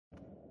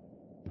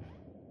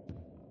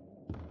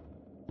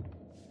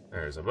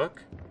There's a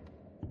book.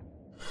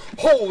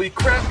 Holy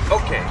crap!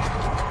 Okay.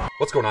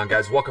 What's going on,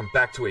 guys? Welcome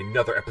back to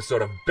another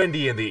episode of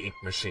Bendy and the Ink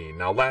Machine.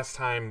 Now, last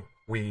time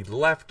we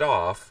left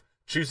off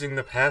choosing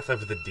the path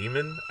of the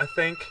demon, I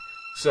think.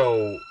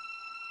 So,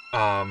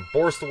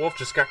 Boris the Wolf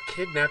just got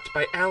kidnapped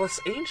by Alice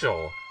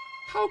Angel.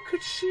 How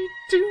could she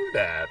do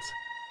that?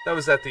 That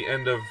was at the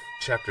end of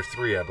Chapter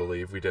 3, I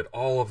believe. We did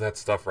all of that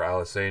stuff for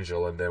Alice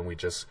Angel, and then we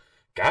just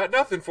got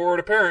nothing for it,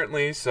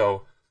 apparently.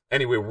 So,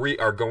 anyway, we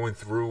are going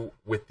through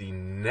with the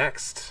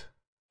next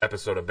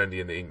episode of Bendy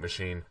and the Ink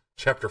Machine,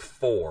 Chapter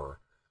 4.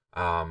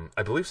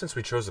 I believe since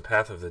we chose the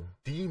path of the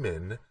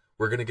demon,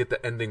 we're going to get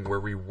the ending where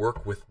we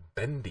work with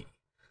Bendy.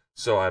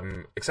 So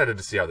I'm excited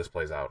to see how this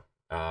plays out.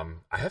 I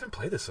haven't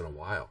played this in a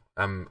while.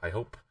 I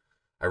hope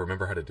I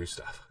remember how to do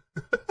stuff.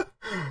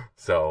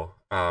 So,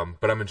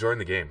 but I'm enjoying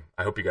the game.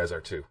 I hope you guys are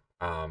too.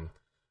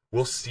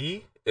 We'll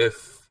see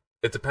if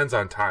it depends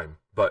on time,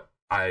 but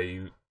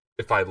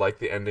if I like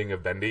the ending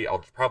of Bendy,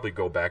 I'll probably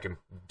go back and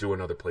do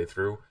another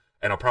playthrough,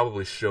 and I'll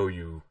probably show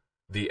you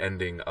the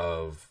ending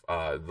of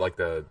like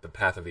the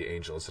path of the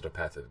angel instead of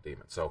path of the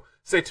demon. So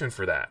stay tuned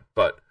for that.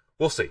 But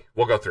we'll see.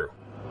 We'll go through.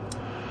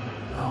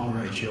 All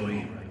right,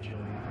 Joey.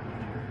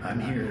 I'm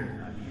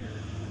here.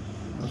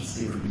 Let's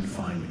see if we can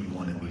find what you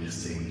wanted me to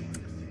see.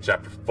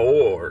 Chapter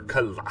 4,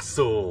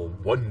 Colossal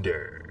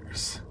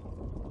Wonders.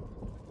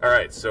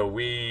 Alright, so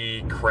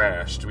we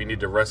crashed. We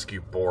need to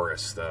rescue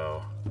Boris,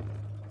 though.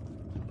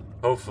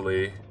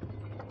 Hopefully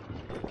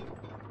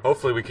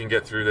we can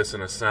get through this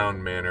in a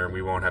sound manner and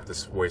we won't have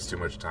to waste too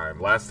much time.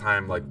 Last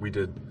time, like, we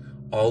did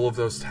all of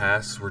those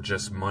tasks were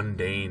just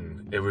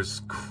mundane. It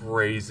was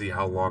crazy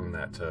how long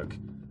that took.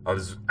 I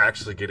was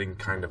actually getting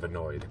kind of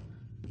annoyed.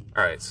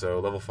 Alright, so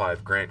level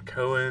 5, Grant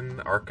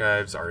Cohen,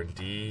 Archives,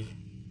 R&D.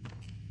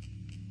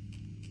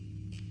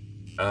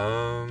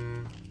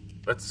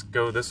 Let's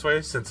go this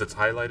way since it's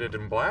highlighted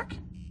in black.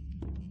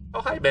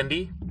 Oh, hi,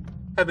 Bendy.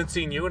 Haven't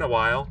seen you in a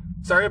while.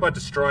 Sorry about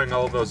destroying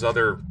all of those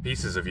other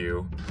pieces of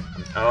you.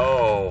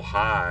 Oh,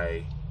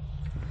 hi.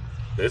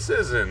 This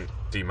isn't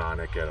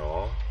demonic at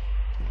all.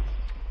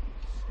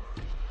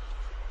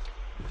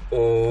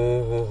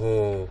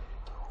 Oh.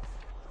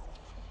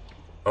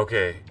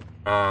 Okay,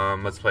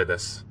 let's play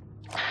this.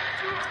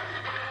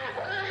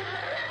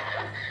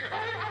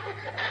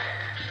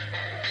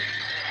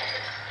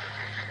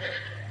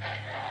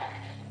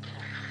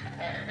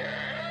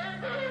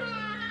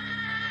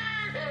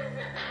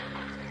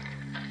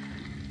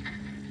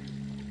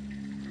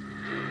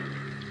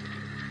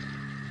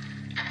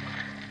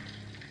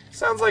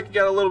 Sounds like you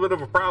got a little bit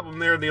of a problem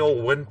there in the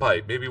old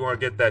windpipe. Maybe you want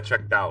to get that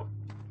checked out.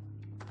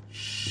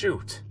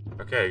 Shoot.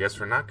 Okay, I guess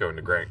we're not going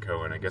to Grant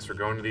Cohen. I guess we're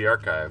going to the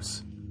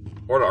Archives.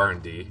 Or to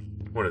R&D.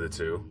 One of the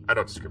two. I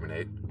don't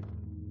discriminate.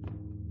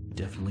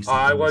 Definitely.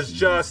 I was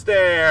just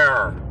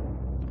there!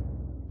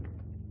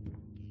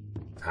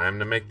 Time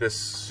to make this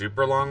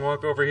super long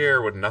walk over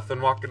here with nothing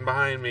walking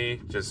behind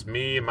me. Just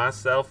me,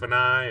 myself, and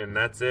I, and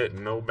that's it.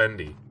 No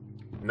Bendy.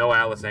 No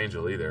Alice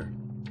Angel either.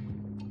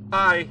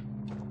 Hi!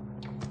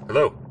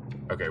 Hello.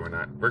 Okay, we're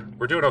not.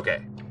 We're doing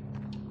okay.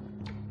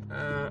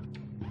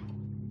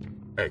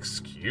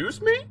 Excuse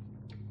me?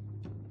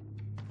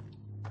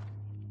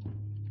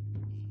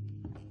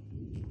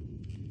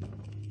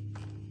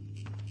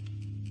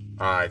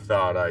 I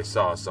thought I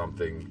saw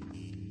something.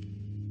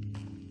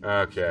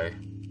 Okay.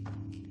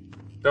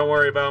 Don't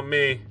worry about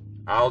me.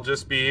 I'll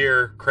just be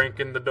here,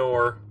 cranking the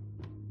door.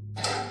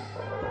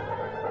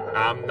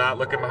 I'm not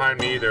looking behind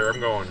me either. I'm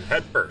going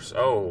head first.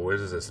 Oh, what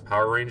is this?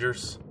 Power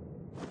Rangers?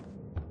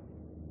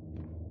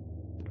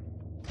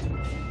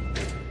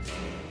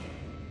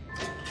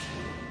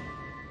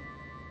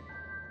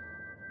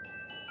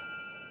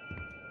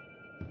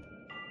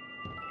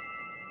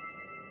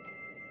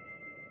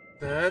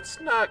 That's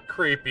not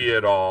creepy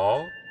at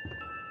all.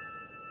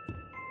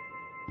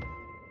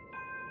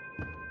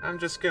 I'm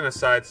just gonna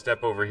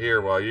sidestep over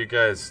here while you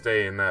guys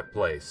stay in that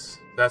place.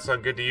 That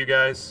sound good to you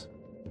guys?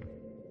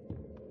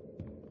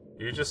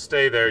 You just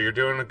stay there. You're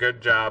doing a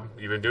good job.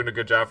 You've been doing a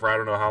good job for I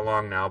don't know how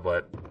long now,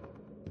 but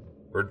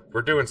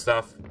we're doing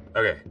stuff.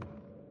 Okay.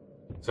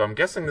 So I'm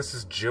guessing this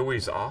is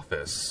Joey's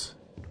office.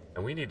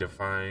 And we need to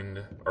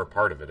find, or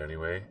part of it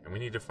anyway, and we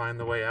need to find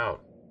the way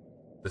out.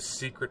 The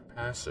secret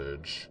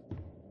passage.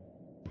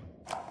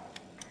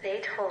 They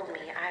told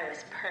me I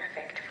was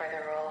perfect for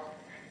the role.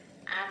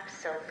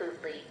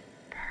 Absolutely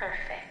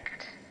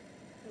perfect.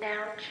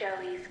 Now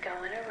Joey's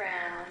going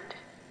around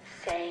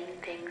saying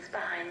things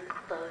behind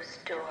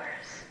closed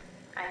doors.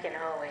 I can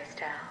always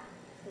tell.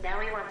 Now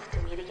he wants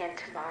to meet again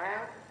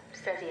tomorrow.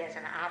 Says he has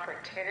an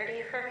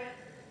opportunity for me.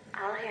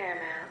 I'll hear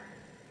him out.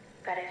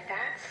 But if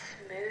that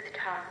smooth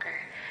talker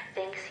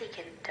thinks he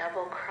can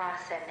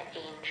double-cross an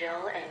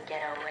angel and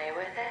get away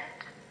with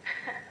it,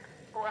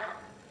 well,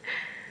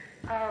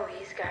 oh,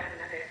 he's got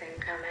another thing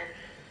coming.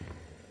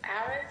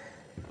 Alice?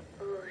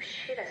 Ooh,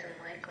 she doesn't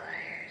like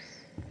liars.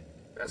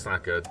 That's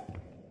not good.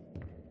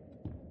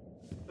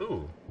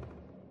 Ooh.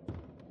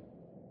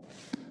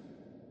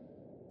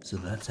 So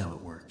that's how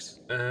it works.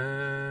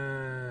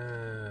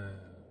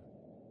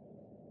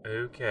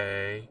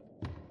 Okay.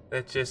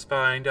 Let's just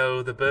find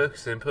all the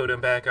books and put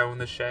them back on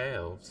the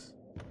shelves.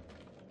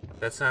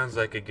 That sounds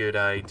like a good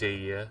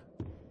idea.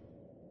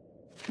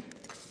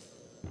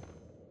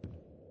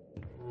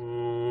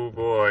 Ooh,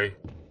 boy.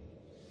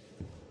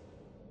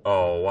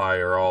 Oh, why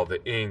are all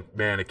the ink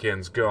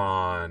mannequins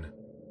gone?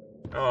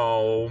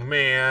 Oh,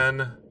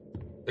 man.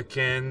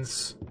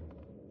 Mannequins.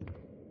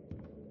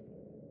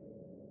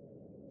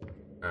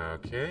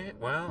 Okay,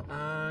 well,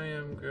 I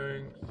am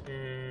going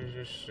to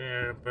just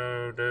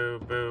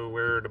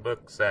where are the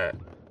books at?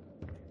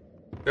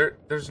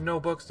 There's no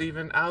books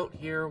even out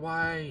here.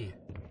 Why?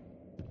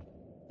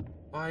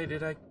 Why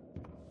did I...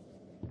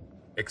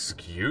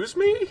 Excuse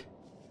me?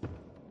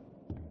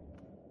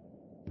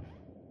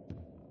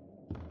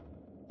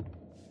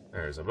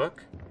 There's a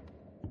book.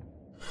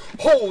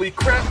 Holy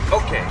crap!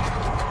 Okay.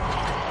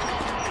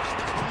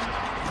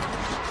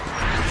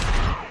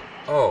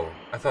 Oh,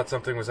 I thought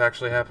something was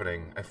actually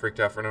happening. I freaked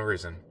out for no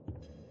reason.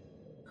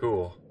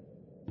 Cool.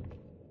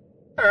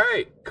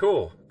 Alright,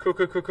 cool.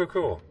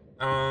 Cool.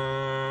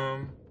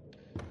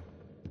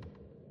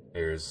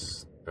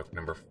 Here's book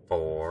number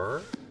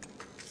 4.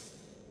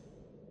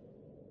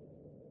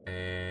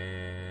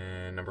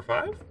 And number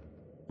 5?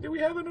 Do we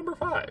have a number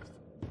 5?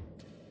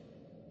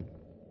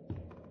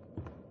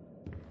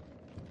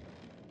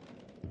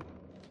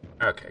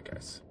 Okay,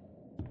 guys.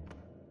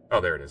 Oh,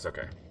 there it is.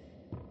 Okay.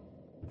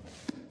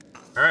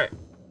 Alright.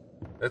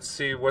 Let's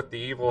see what the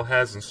evil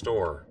has in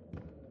store.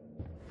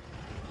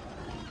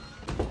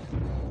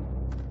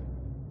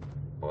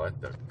 What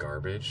the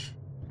garbage?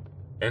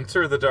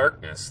 Enter the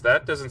darkness.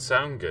 That doesn't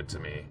sound good to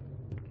me.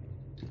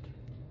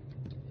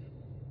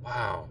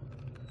 Wow.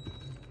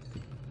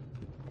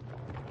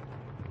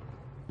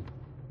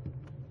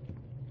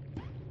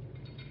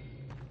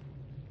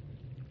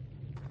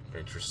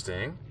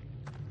 Interesting.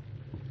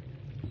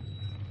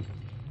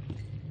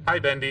 Hi,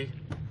 Bendy.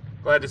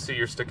 Glad to see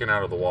you're sticking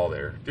out of the wall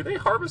there. Do they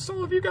harvest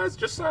all of you guys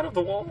just out of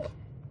the wall?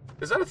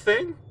 Is that a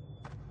thing?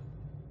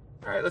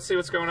 Alright, let's see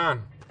what's going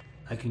on.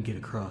 I can get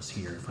across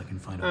here if I can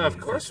find a way Of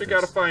to course fix we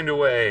gotta this. find a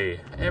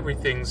way.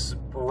 Everything's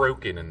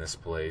broken in this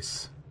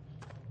place.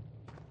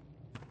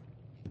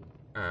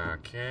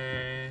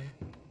 Okay.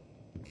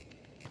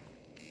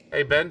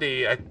 Hey,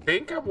 Bendy, I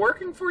think I'm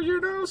working for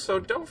you now, so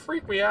don't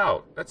freak me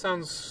out. That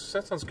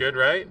sounds good,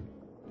 right?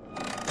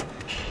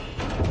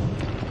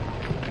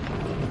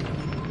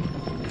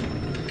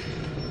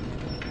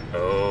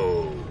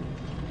 Oh.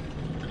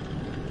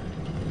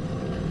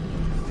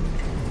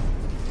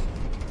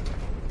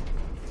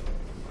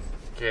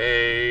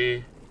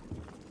 Okay.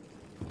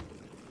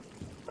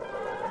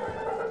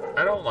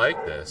 I don't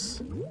like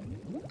this.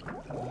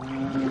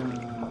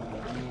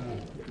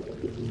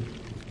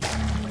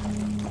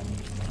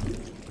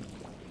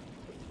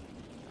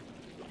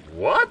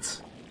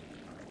 What?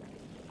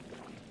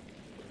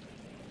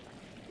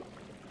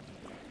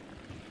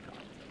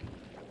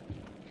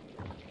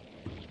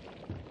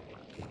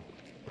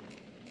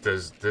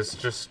 Does this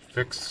just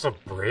fix a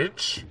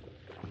bridge?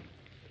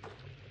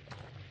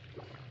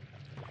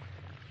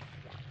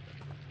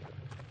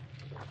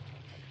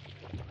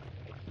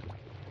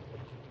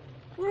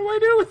 What do I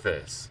do with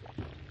this?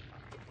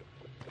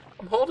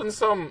 I'm holding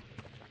some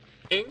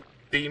ink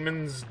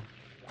demon's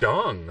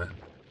dung. Am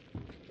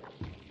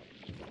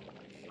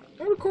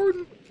I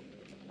recording?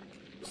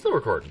 Still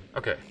recording.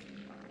 Okay.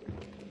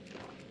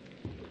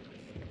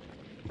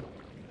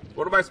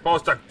 What am I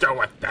supposed to do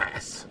with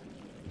this?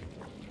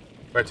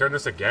 Do I turn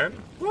this again?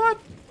 What?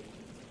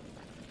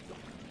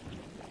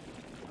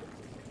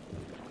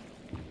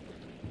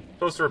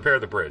 Supposed to repair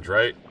the bridge,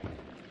 right?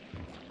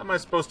 How am I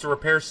supposed to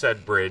repair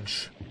said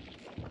bridge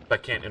if I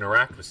can't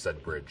interact with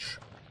said bridge?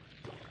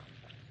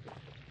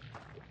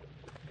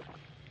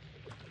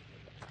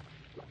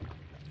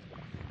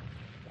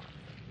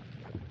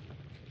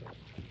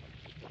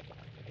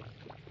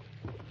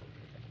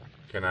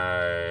 Can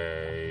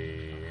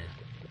I...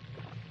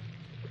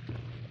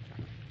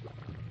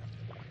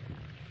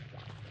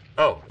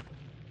 Oh.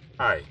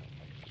 Hi.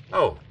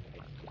 Oh.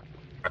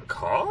 A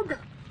cog?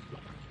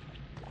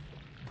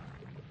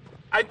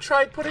 I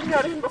tried putting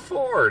that in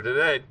before. Did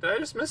I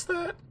just miss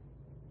that?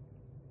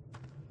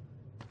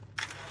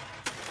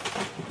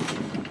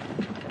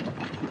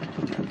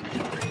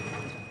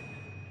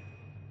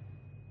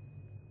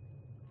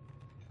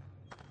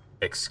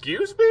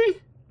 Excuse me?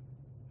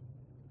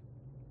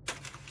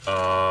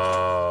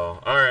 Oh.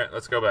 Alright,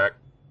 let's go back.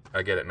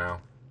 I get it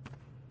now.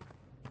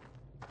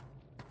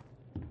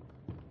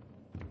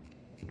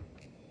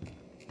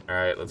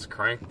 Alright, let's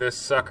crank this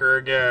sucker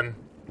again.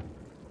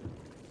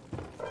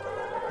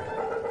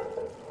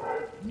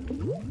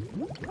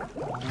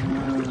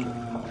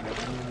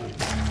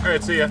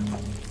 Alright, see ya.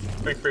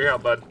 Thanks for your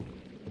help, bud.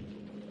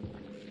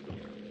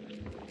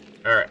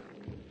 Alright.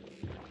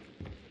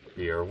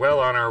 We are well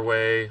on our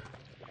way.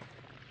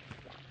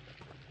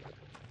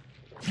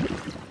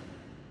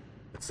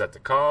 Let's set the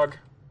cog.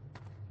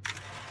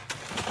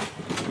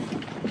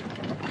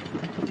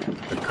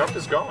 The cup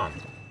is gone.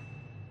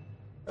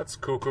 That's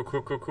cool.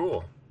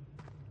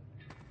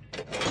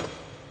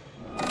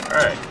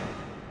 Alright.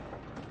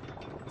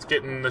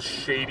 getting the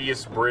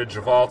shadiest bridge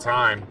of all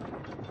time.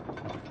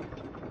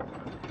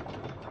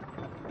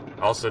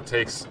 Also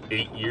takes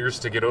 8 years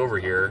to get over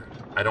here.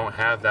 I don't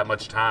have that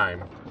much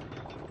time.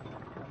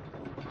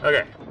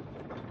 Okay.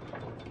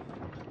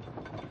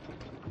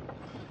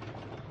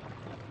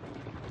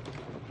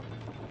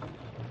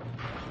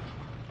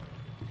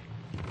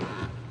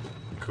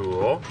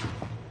 Cool.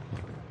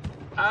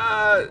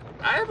 I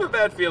have a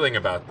bad feeling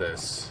about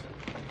this.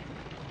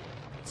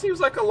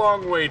 Seems like a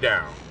long way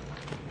down.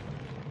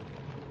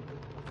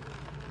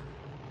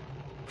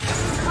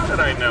 How did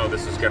I know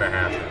this was gonna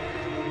happen?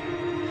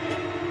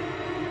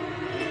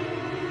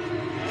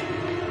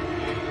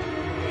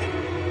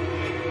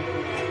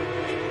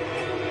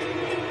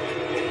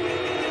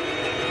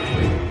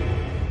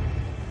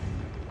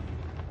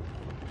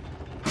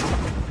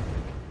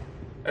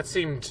 That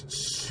seemed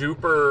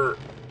super...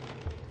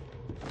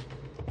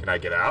 Can I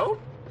get out?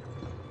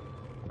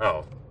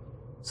 Oh.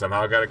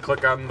 Somehow I gotta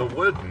click on the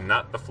wood and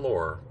not the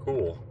floor.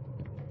 Cool.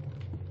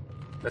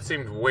 That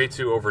seemed way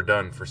too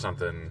overdone for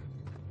something.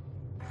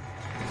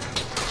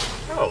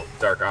 Oh,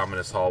 dark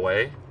ominous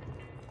hallway.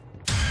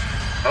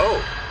 Oh!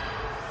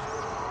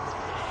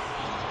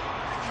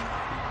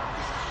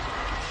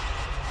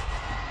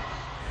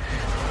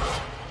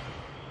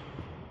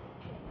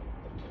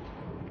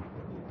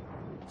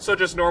 So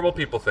just normal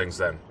people things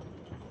then.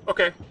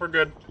 Okay, we're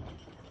good.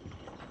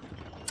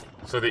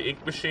 So the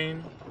ink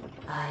machine.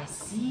 I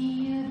see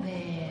you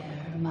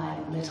there, my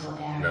little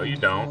errand No, you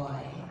don't.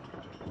 boy.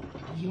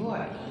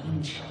 Your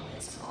angel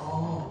is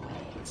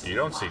always You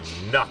don't see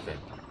watching. nothing.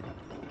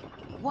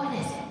 What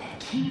is it that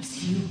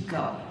keeps you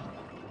going?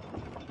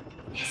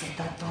 Is it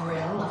the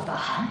thrill of the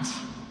hunt?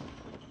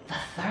 The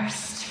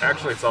thirst for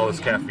Actually, it's all this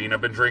freedom? caffeine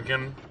I've been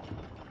drinking.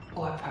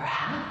 Or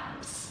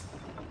perhaps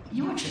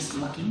you're just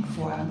looking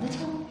for a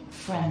little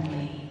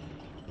friendly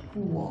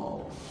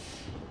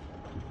wolf.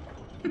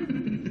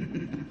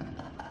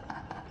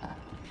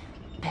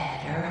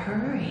 Better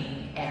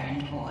hurry,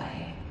 errand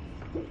boy.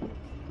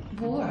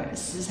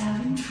 Boris is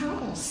having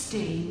trouble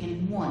staying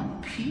in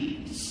one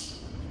piece.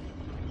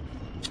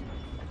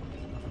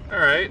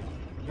 Alright.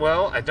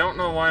 Well, I don't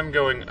know why I'm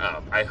going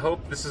up. I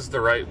hope this is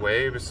the right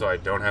way so I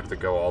don't have to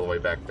go all the way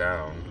back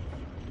down.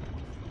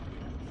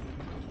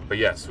 But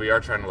yes, we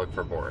are trying to look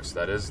for Boris.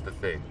 That is the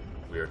thing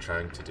we are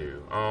trying to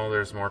do. Oh,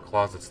 there's more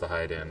closets to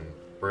hide in.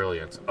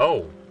 Brilliant.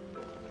 Oh!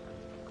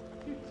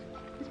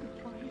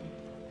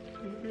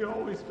 He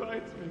always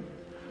finds me.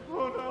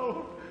 Oh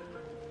no!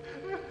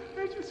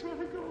 I just want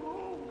to go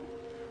home.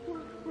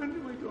 When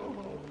do we go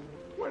home?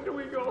 When do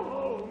we go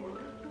home?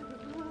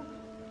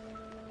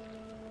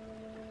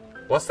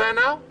 What's that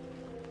now?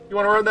 You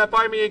want to run that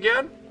by me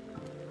again?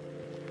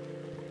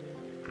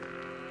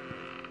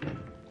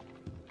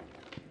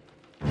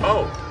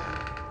 Oh!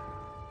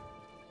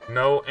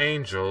 No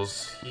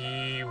angels.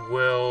 He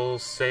will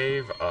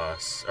save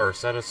us, or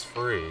set us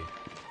free.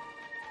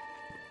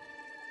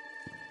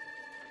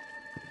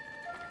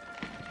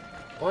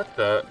 What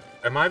the?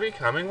 Am I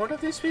becoming one of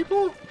these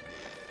people?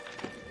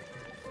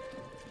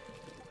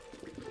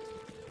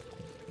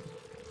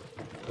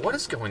 What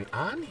is going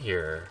on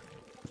here?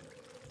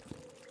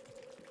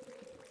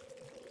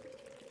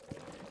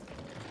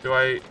 Do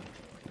I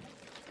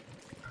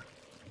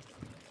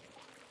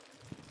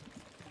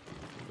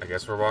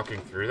guess we're walking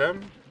through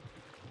them?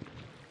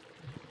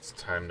 It's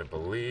time to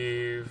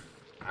believe.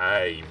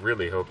 I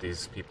really hope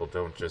these people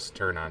don't just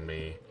turn on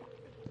me.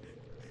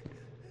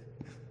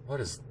 What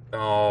is...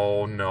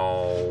 Oh,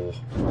 no.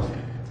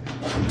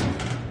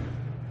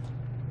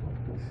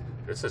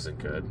 This isn't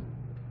good.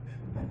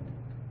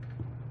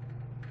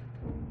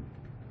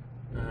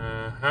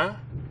 Uh-huh.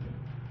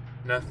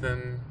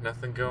 Nothing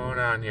going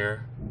on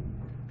here.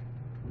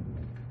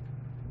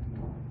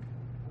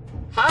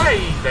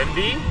 Hi,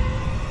 Bendy!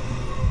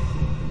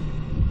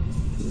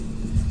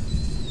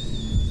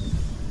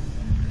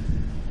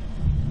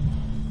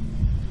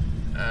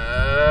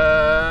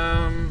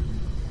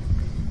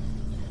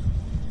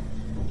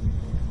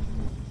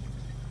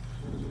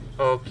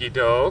 Okie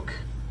doke.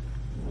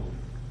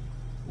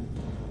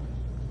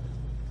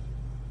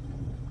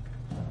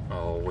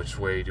 Oh, which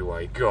way do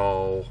I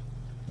go?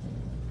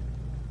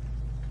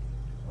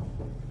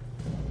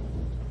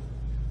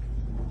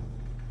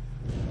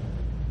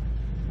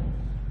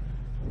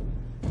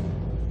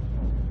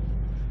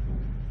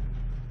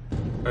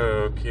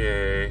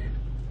 Okay.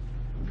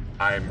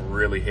 I'm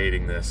really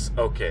hating this.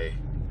 Okay.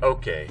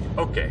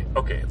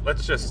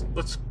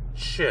 Let's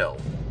chill.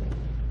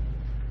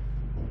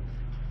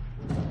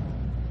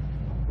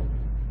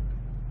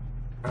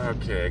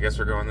 Okay, I guess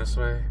we're going this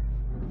way.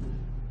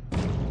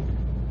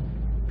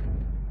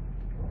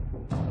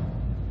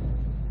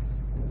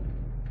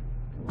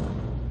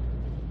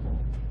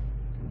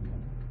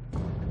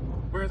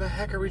 Where the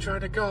heck are we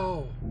trying to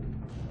go?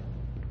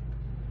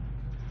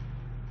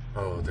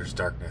 Oh, there's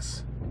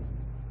darkness.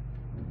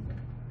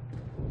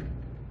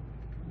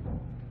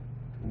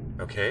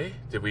 Okay,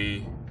 did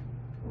we...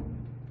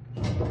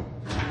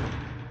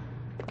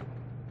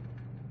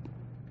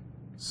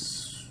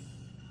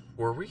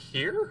 Were we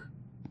here?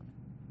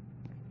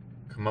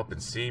 come up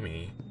and see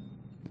me.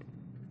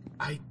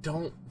 I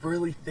don't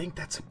really think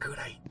that's a good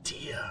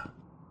idea.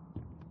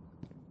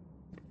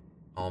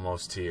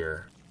 Almost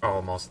here.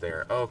 Almost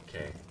there.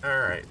 Okay.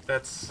 Alright,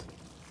 that's...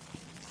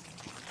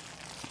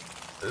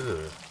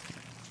 Ugh.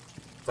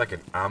 It's like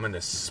an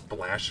ominous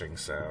splashing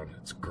sound.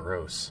 It's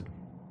gross.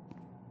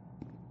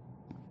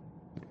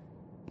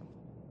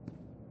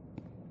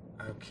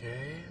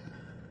 Okay.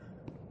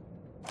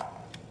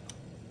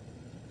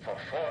 For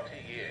 40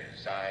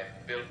 years,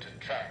 I've built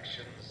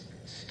attractions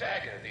that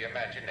stagger the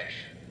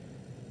imagination.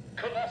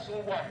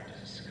 Colossal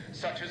wonders,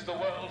 such as the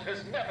world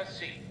has never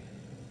seen.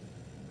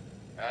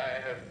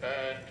 I have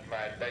earned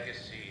my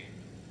legacy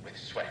with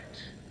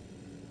sweat.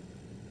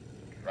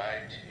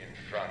 Right in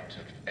front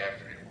of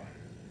everyone.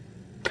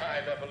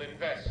 High-level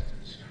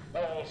investors,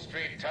 Wall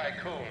Street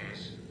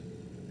tycoons.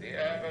 The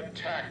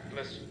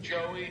ever-tactless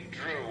Joey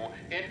Drew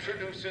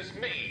introduces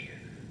me,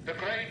 the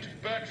great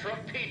Bertram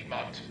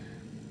Piedmont,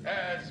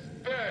 as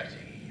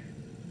Bertie,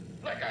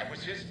 like I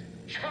was his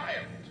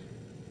child.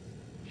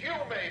 You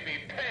may be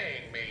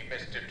paying me,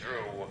 Mr.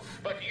 Drew,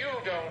 but you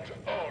don't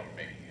own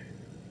me.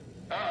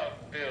 I'll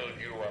build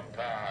you a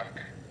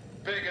park,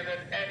 bigger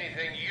than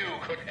anything you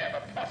could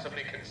ever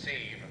possibly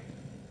conceive.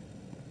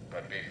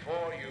 But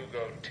before you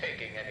go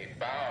taking any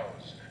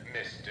bows,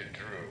 Mr.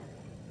 Drew,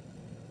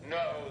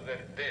 know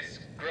that this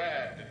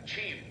grand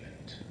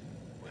achievement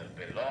will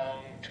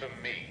belong to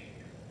me,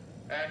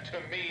 and to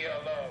me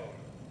alone.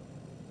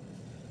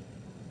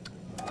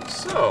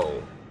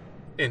 So,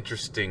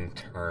 interesting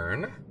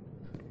turn.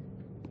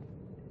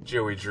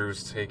 Joey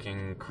Drew's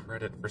taking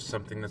credit for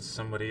something that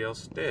somebody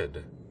else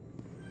did.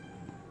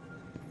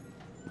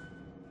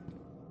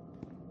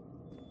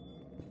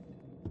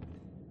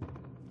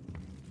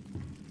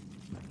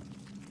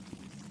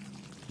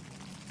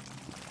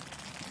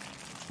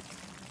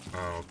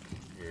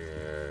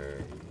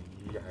 Okay.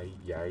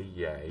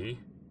 Yay.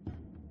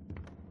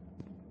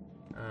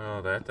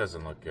 Oh, that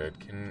doesn't look good.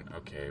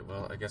 Okay,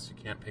 well, I guess you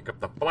can't pick up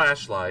the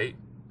flashlight.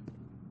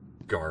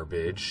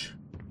 Garbage.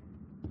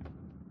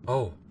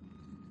 Oh.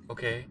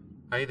 Okay.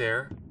 Hi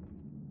there.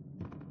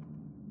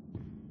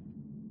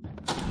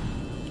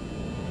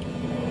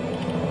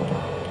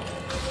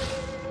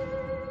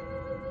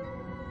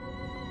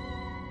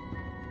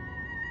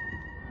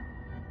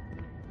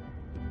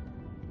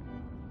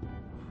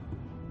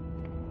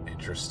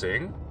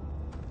 Interesting.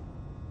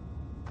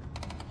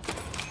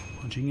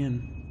 Punching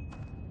in.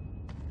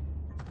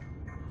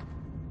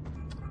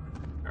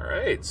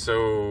 Alright,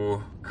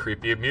 so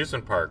creepy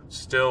amusement park.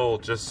 Still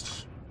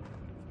just...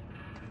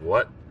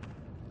 What?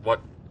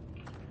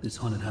 This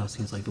haunted house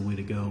seems like the way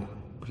to go,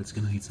 but it's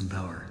gonna need some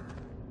power.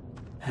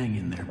 Hang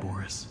in there,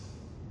 Boris.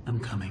 I'm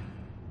coming.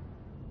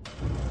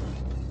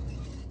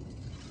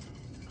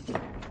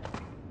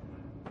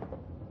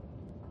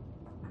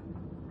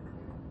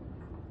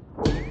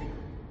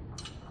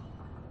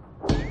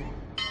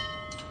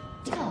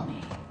 Tell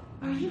me,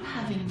 are you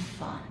having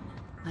fun?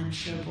 I'm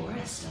sure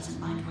Boris doesn't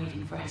mind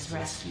waiting for his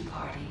rescue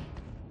party.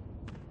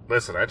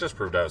 Listen, I just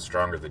proved I was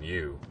stronger than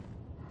you.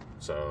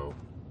 So...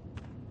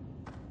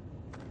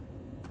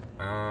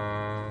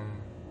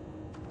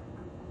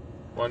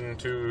 1,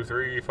 2,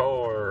 3,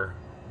 4.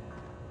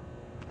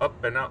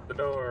 Up and out the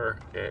door.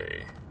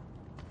 Okay.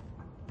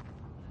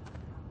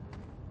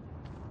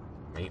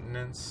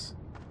 Maintenance.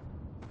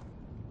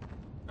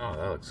 Oh,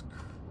 that looks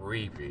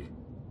creepy.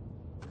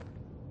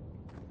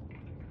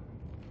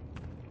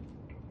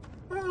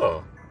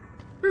 Oh,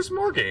 there's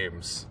more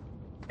games.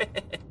 These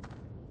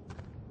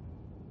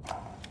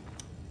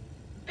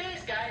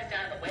guys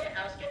down the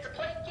warehouse get to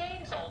play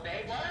games all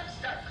day while I'm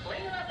stuck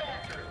cleaning up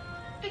after them.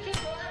 They keep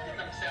locking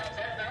themselves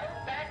out of their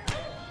own back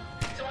room.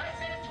 So I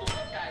said to a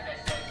little guy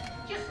that says,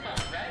 "You're smart,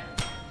 right?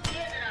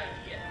 Here's an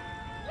idea.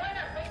 Why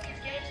not make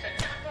these games to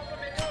knock open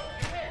the door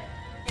if you win?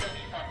 It'll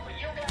be fun for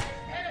you guys,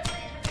 and it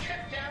saves me a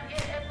trip down here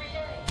every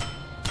day."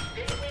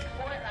 They wait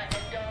for it like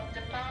a dog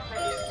to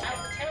Pablo's. I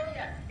tell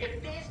ya,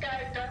 if these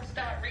guys don't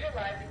start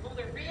realizing who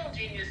the real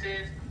genius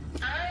is,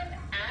 I'm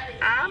out of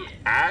here. I'm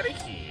out of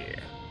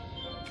here.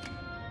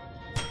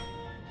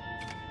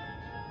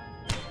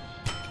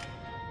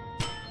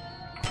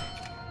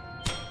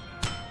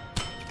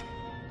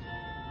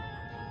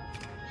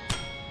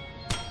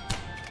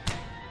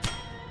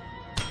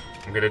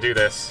 I'm gonna do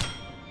this.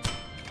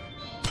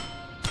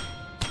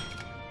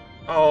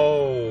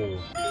 Oh.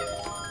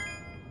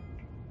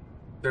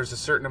 There's a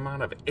certain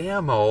amount of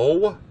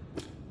ammo.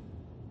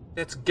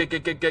 It's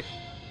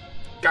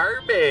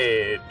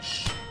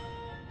garbage.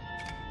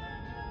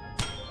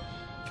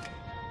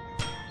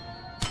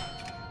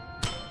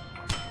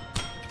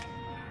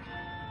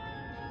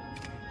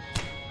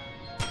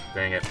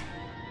 Dang it.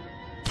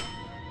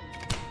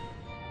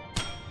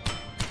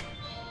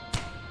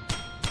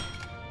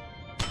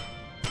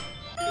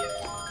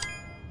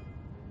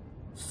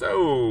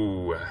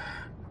 So,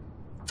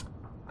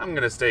 I'm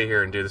gonna stay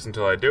here and do this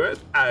until I do it.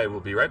 I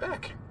will be right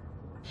back.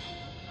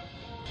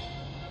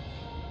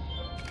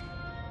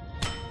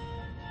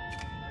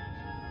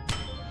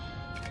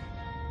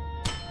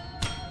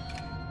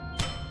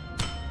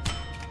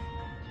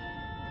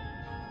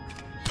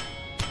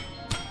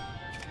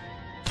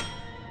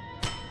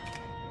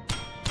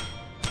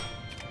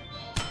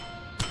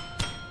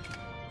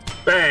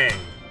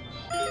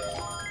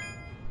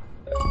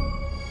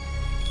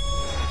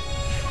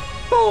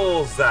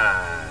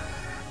 Bullseye!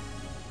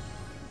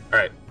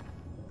 Alright.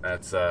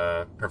 That's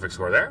a perfect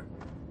score there.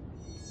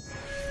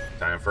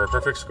 Time for a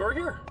perfect score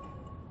here.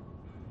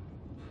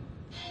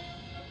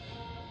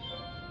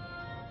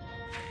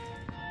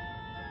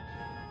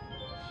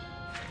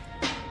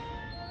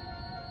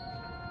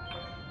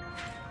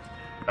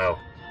 Oh.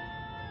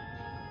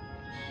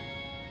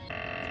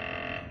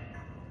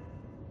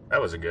 That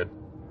wasn't good.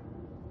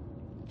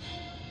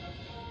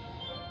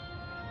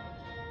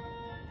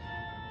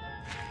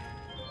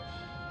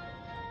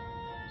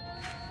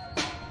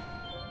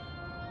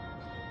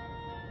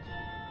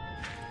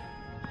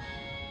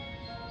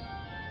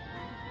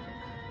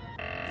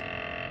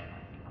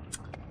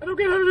 I don't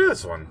get how to do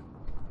this one.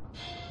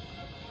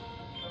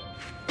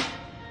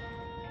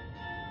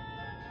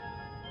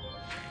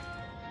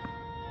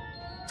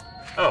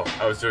 Oh,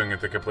 I was doing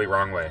it the complete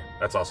wrong way.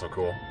 That's also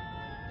cool.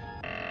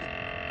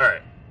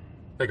 Alright.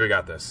 I think we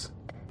got this.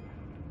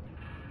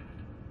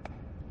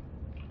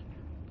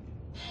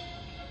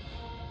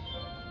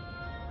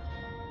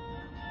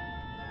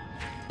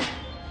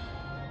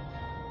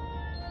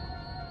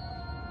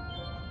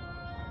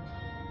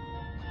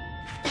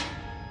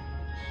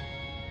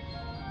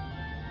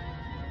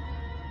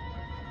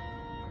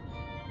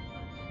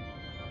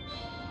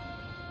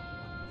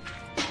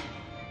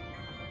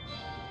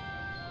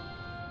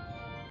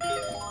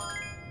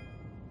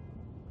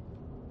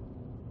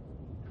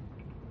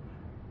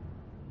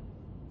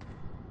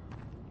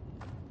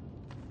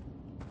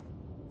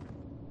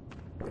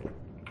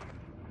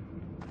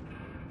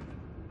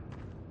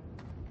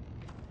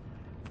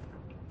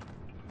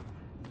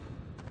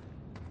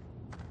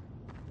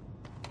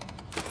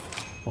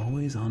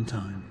 Always on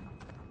time.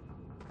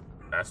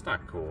 That's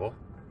not cool.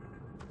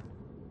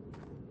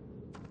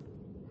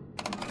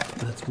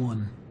 That's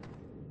one.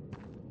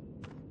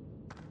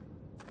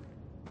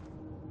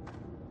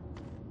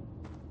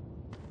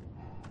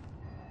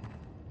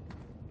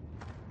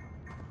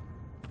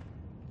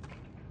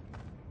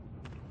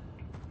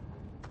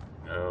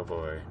 Oh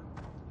boy.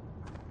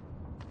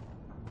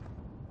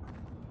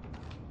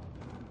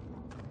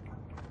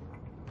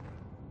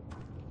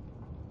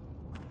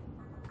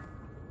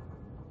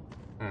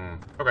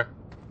 Okay.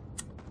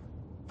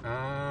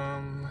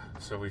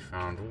 So we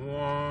found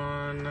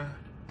one.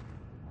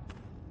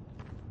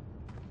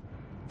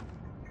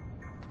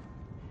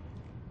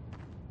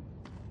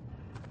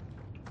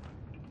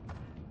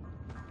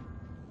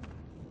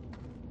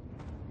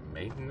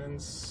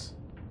 Maintenance.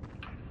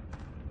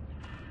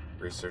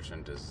 Research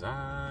and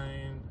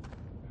design.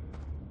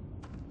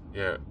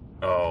 Yeah.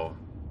 Oh.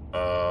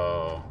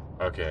 Oh.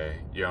 Okay.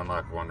 You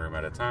unlock one room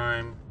at a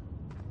time.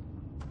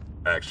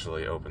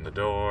 Actually open the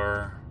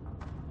door.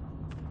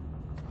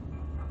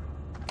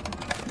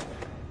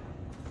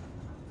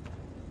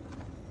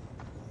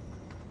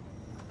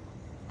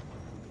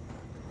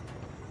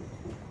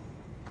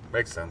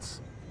 Makes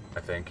sense,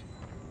 I think.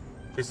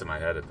 At least in my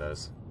head it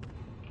does.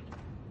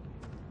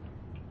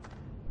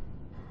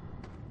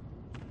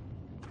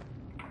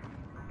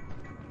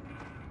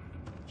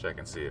 Check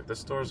and see if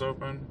this door's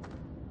open.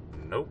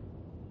 Nope.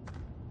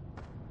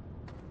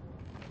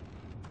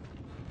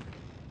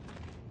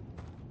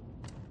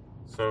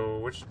 So,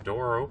 which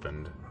door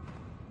opened?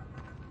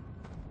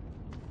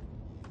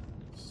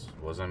 This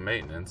wasn't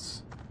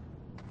maintenance.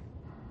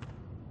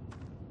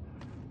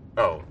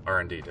 Oh,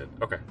 R&D did.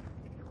 Okay.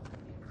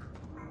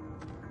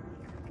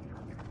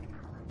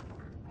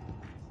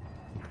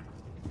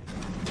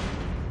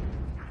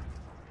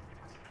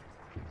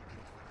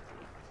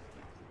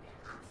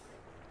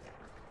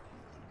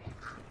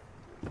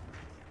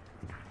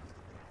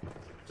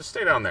 Just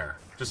stay down there.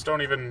 Just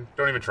don't even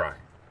try.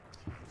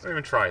 Don't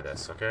even try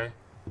this, okay?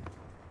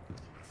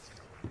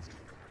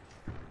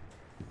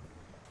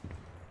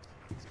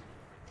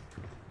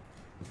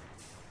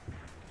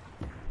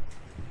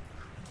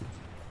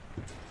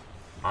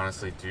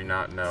 Honestly, do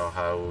not know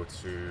how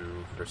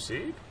to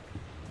proceed.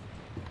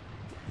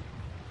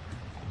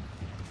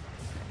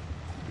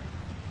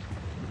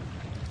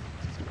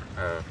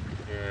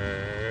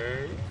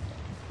 Okay.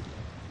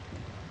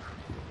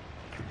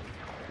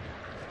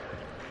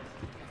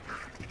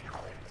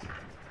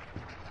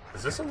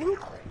 Is this a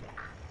loop?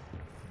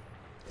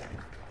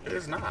 It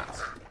is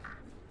not.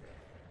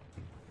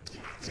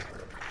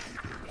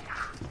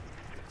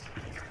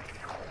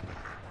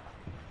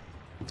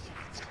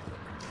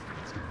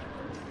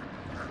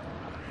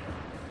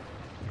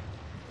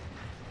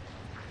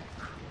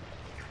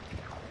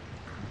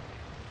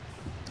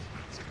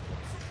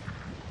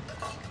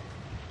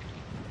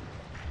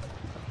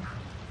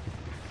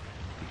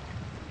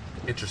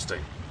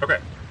 Interesting. Okay.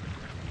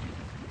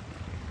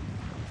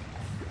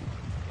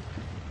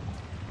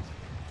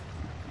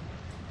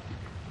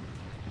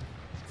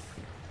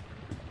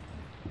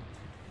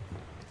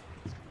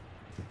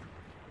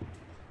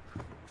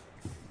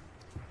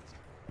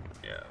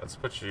 Yeah, let's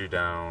put you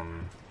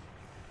down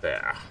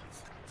there.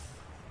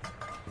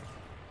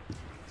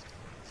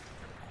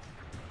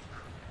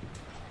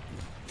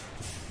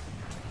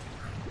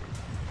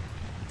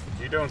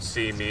 You don't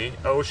see me.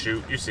 Oh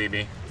shoot, you see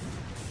me.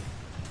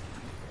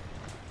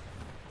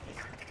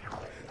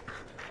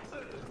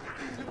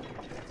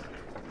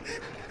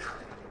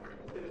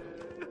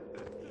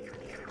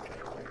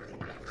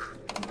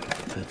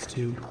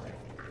 do?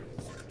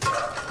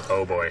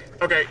 Oh boy.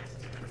 Okay.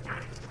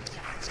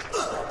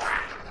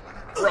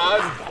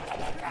 Run!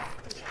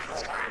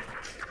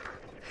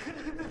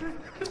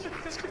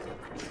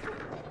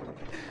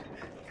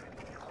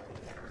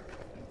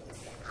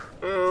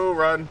 Oh,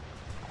 run.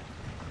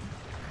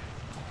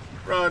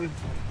 Run.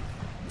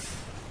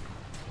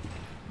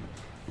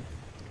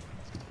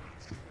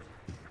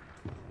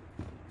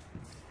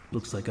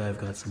 Looks like I've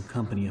got some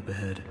company up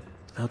ahead.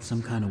 Without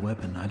some kind of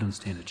weapon, I don't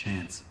stand a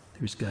chance.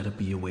 There's gotta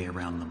be a way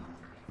around them.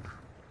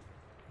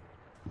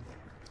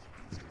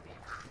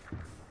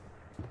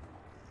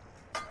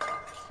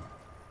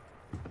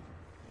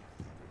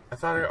 I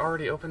thought I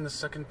already opened the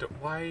second door.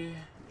 Why?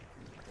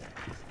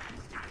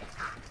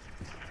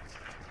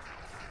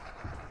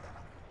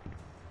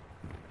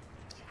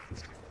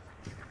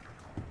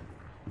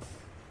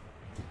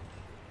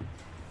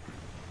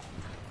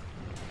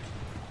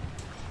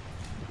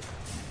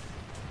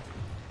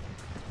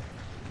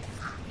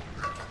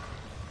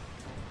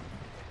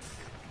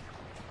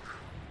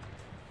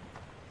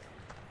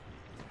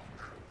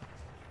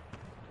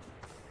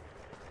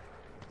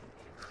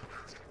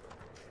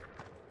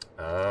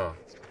 Oh.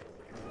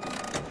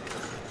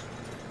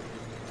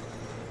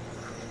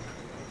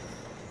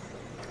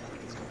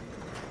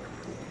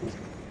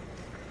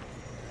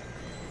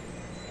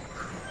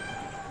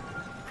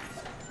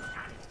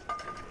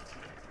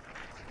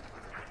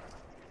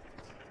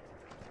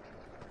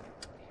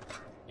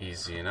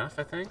 Easy enough,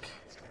 I think.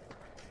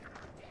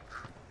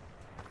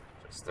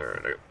 Just throw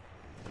it out.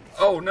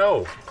 Oh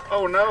no!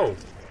 Oh no!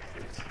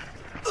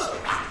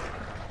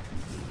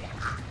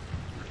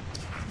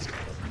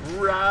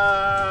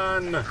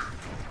 Run!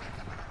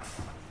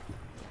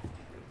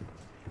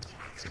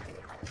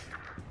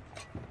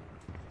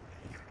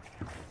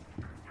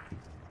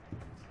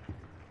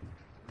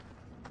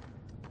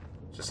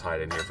 Just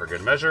hide in here for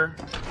good measure.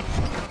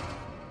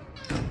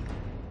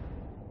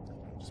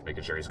 Just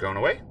making sure he's going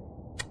away.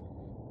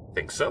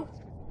 Think so.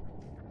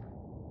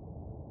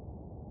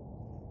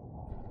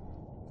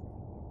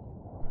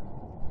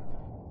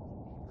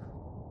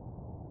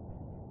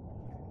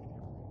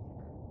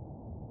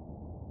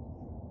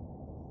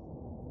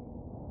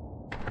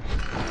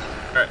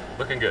 Alright,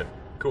 looking good.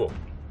 Cool.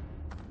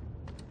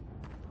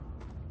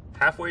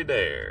 Halfway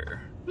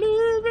there.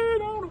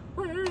 Living on a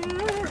prayer.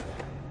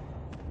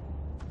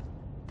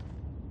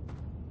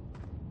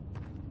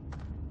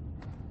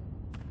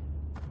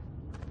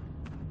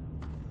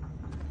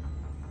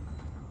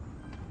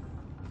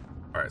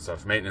 Alright, so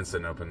if maintenance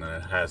didn't open, then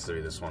it has to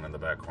be this one in the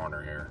back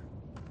corner here.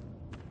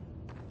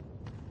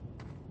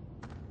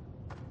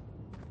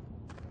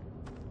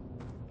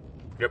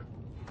 Yep.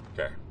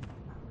 Okay.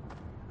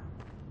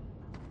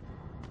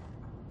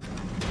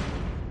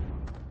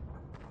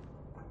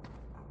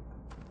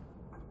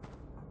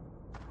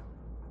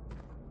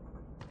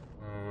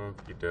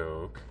 Okie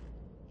doke.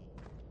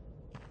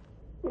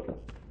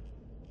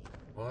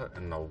 What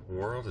in the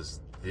world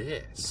is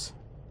this?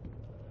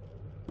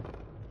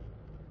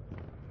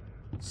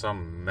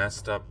 Some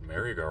messed up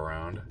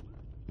merry-go-round.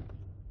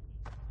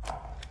 The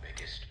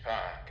biggest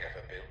park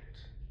ever built.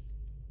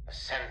 A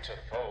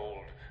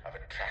centerfold of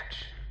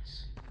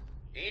attractions.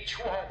 Each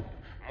one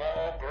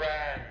more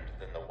grand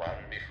than the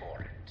one before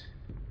it.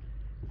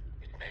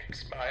 It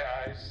makes my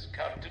eyes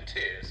come to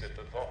tears at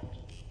the thought.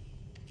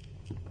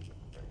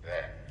 But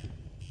then...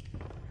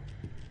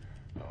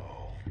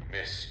 Oh,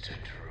 Mr.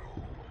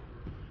 Drew.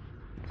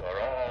 For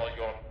all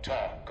your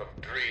talk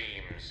of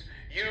dreams,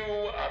 you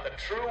are the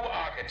true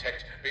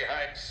architect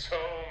behind so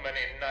many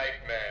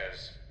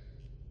nightmares.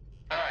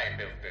 I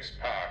built this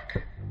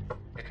park.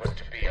 It was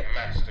to be a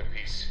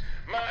masterpiece.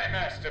 My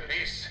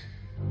masterpiece.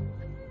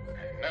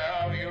 And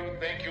now you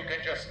think you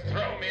can just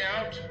throw me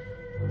out?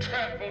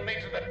 Trample me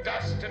to the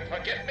dust and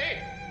forget me?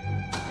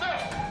 No!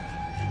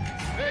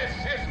 This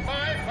is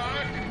my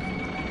park.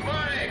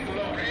 My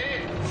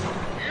glory.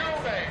 You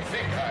may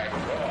think I'm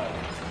gone,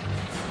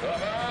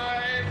 but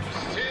I'm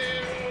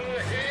still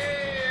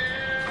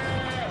here.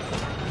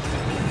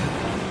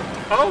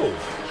 Oh!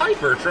 Hi,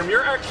 Bertram,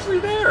 you're actually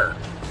there!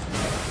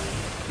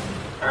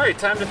 Alright,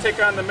 time to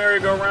take on the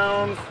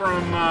merry-go-round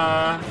from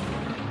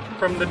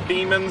the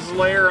demon's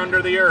lair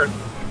under the earth.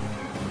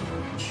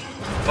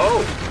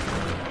 Oh!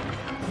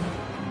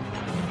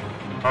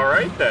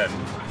 Alright then.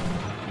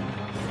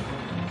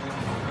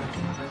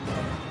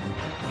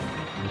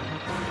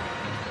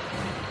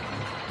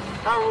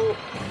 How...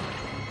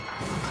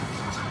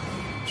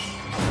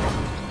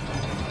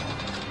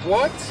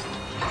 What?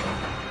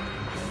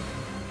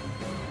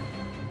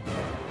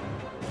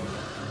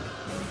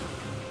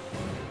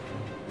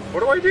 What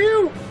do I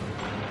do?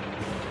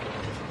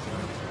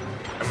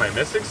 Am I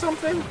missing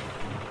something?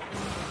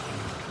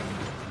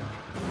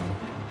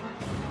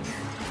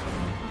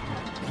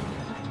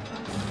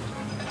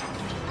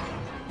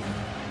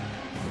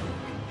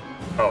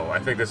 Oh, I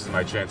think this is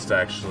my chance to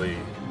actually...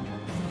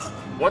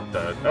 What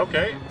the?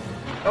 Okay.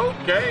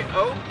 Okay,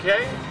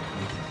 okay.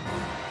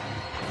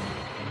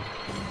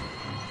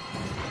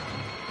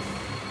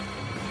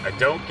 I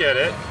don't get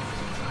it.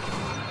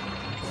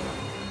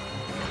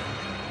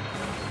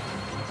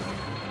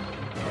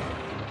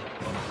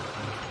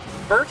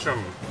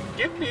 Bertram,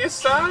 give me a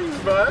sign,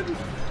 bud.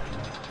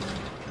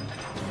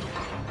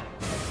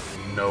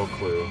 No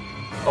clue.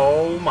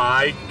 Oh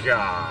my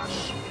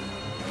gosh.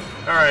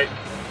 Alright.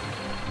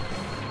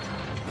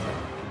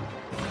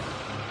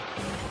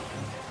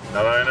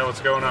 Now that I know what's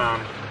going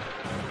on.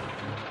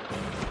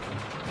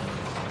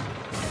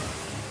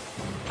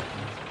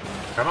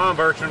 Come on,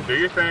 Bertram, do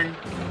your thing.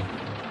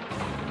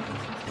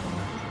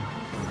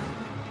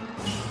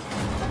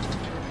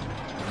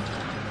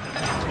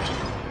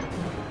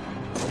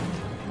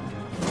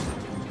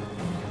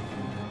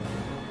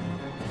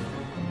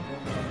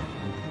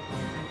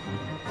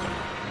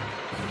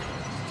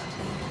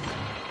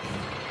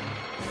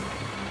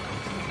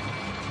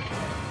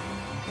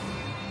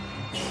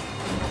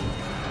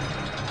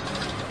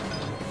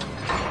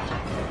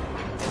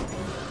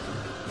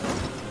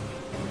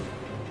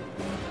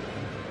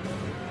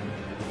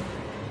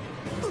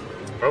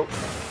 Oh,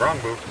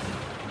 wrong move.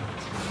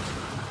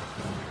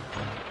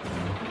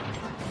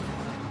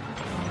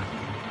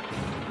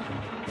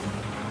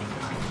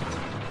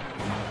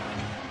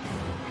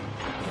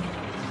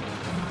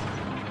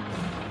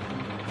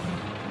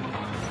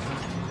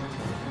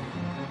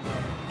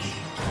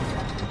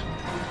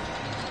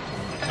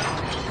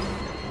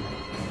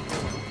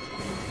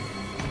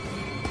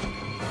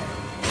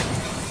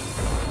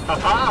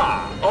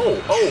 Haha!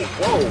 Oh, oh,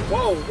 whoa,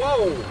 whoa,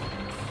 whoa!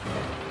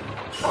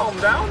 Calm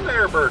down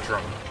there,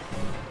 Bertram.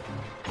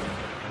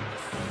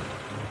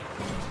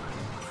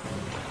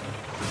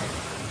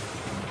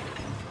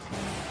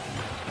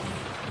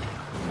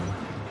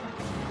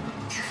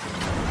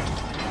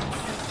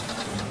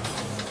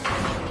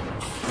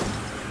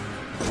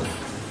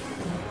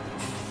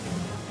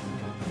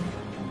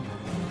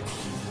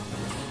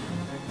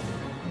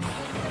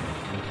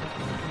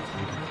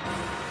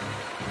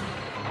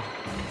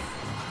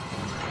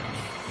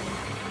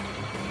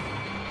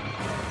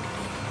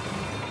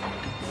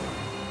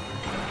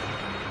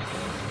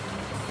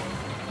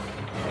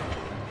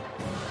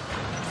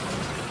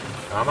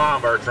 Come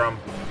on, Bertram.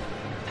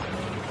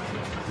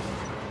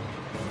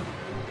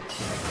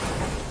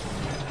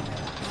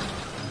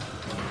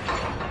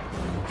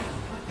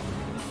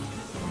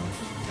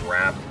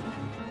 Crap.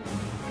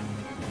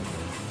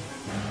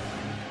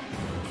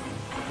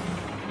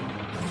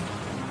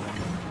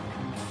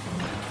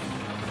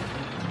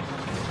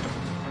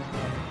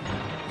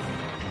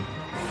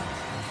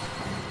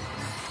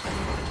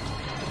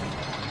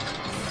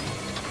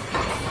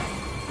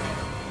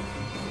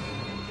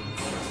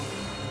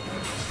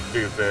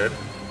 Stupid.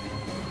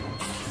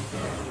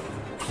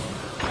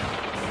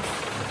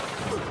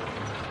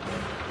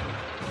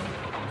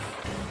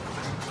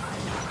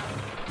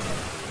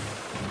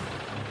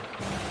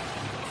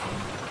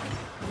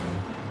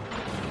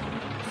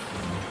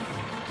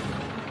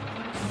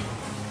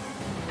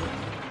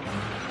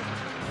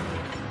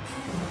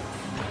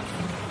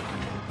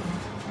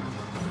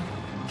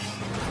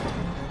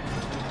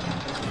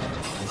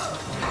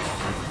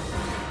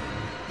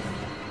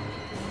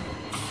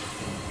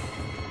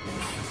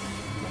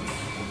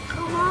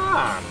 Come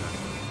on.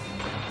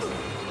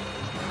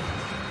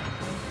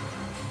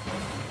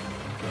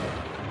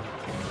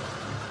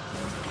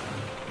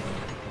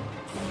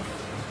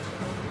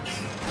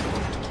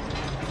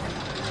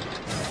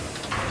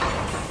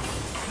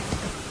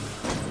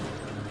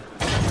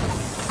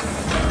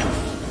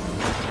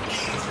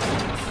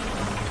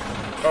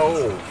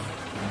 Oh.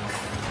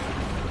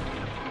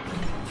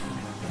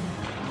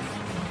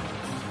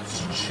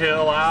 Just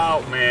chill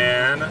out,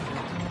 man.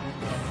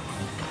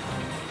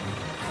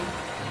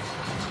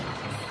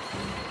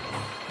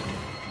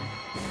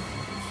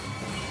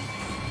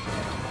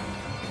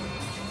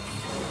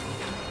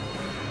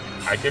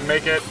 I can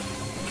make it.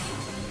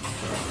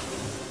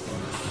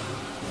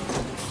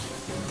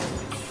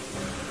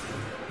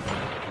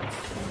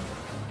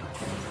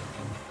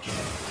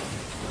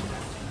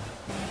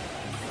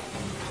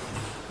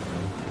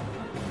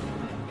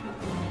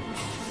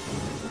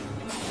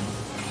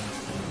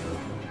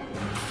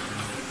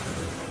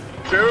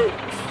 Shoot.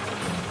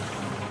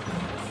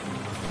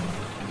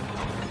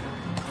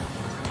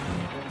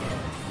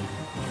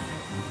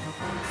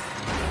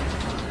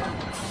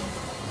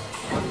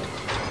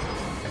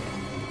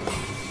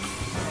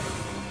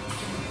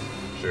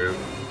 Shoot.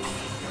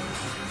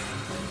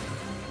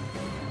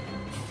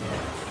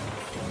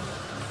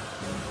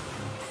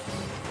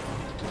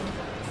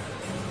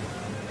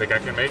 Think I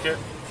can make it?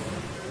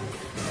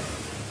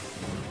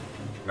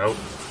 Nope.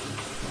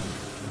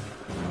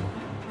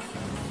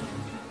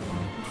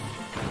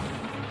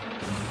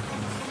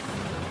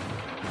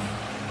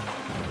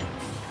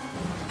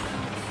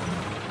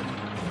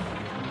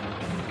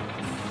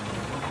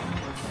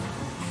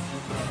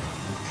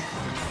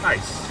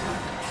 Nice.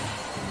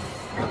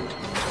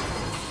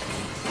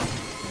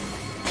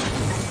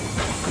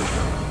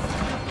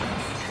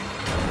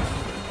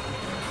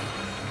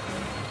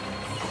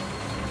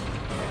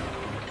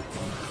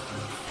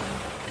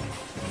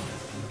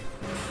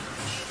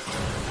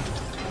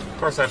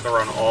 Of course I have to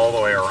run all the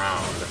way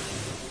around.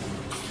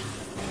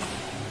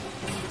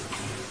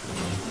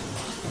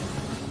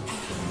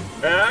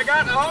 I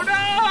got... Oh,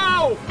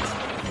 no!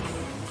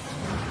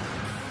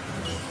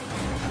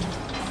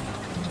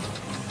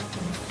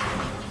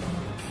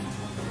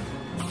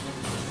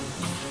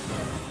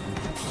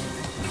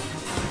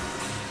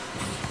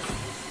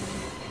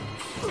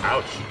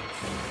 Ouch.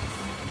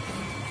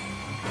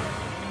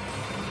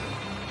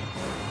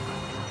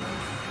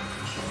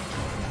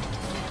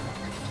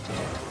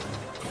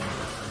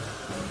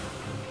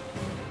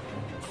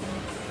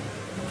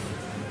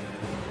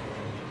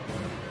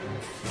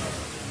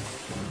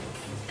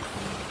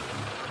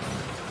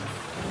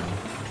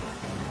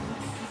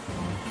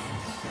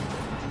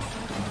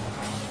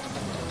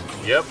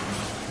 Yep.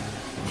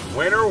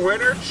 Winner,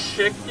 winner,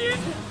 chicken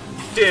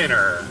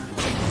dinner.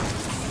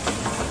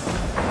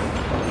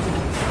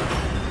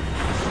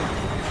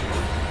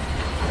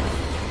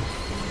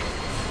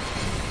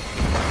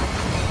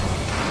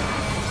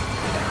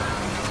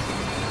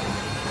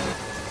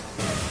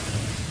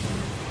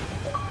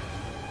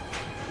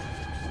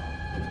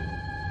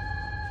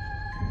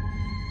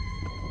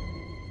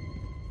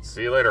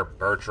 See you later,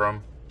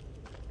 Bertram.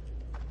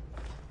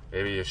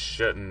 Maybe you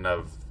shouldn't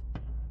have...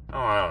 Oh,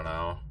 I don't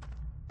know.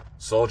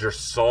 Sold your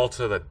soul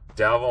to the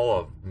devil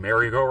of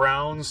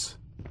merry-go-rounds?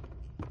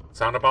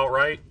 Sound about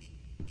right?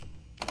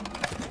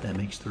 That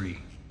makes 3.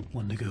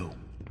 1 to go.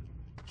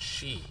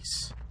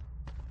 Jeez.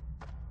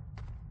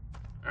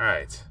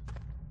 Alright.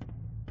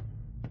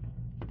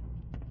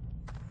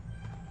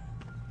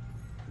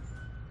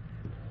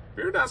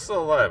 You're not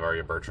still alive, are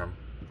you, Bertram?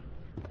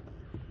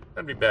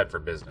 That'd be bad for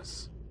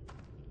business.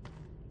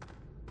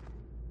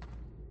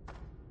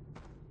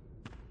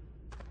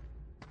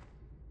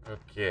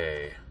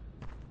 Okay.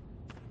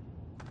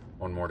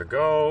 1 more to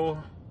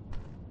go.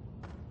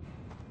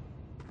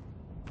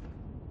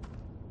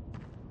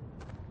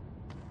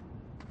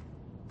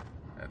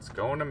 Let's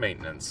go into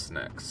maintenance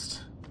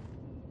next.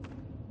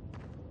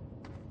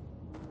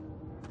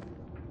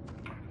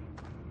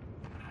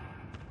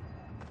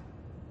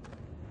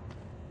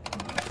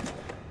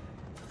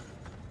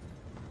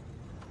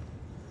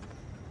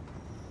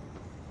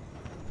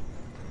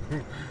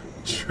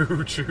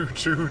 Choo choo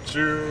choo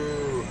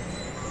choo.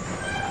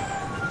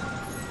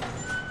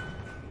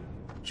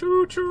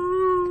 Choo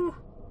choo.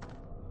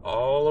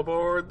 All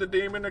aboard the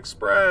Demon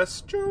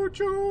Express. Choo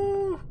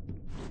choo.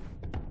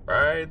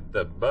 Ride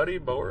the Buddy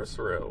Boris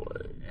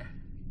Railway.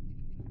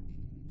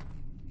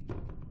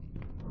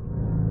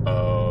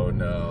 Oh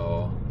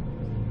no.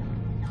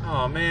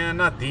 Oh man,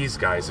 not these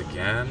guys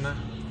again.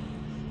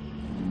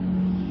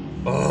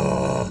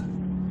 Oh.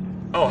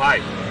 Oh,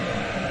 hi.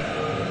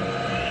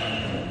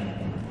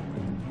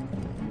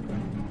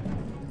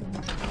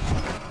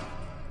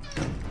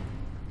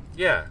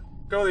 Yeah,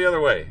 go the other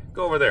way.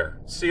 Go over there.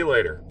 See you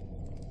later.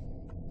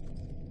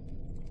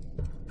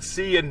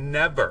 See you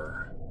never.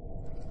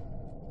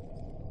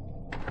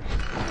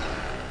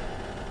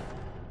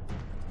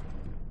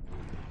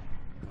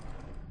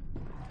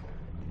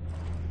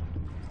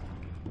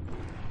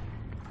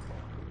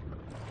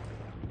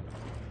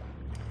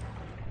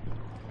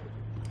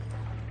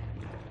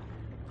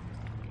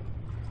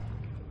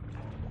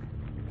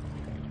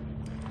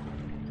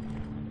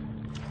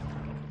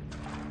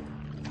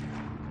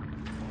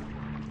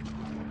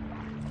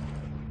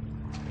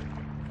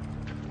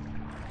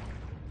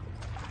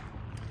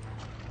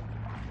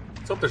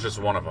 Let's hope there's just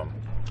one of them.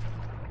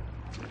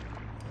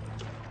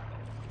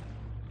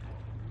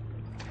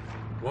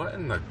 What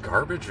in the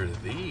garbage are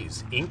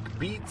these? Ink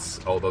beats?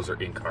 Oh, those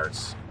are ink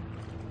hearts.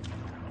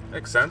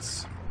 Makes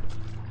sense.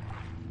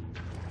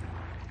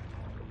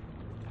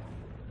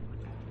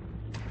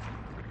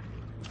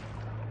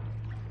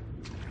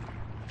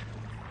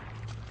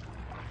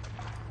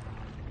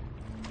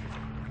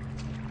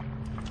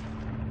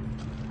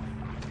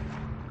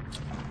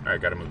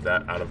 Alright, gotta move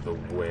that out of the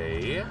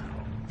way.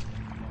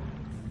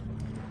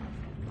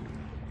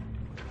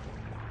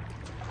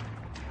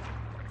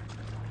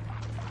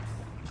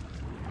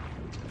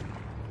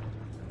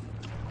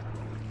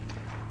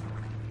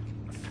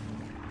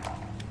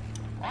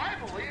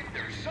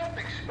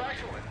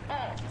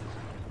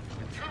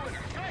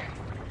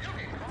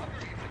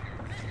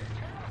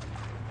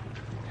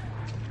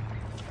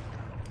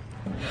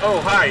 Oh,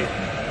 hi.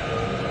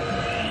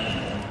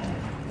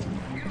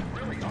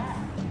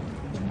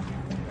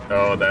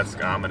 Oh, that's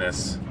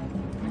ominous.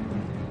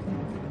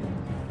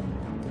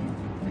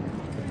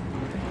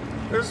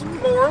 There's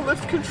more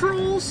lift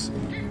controls?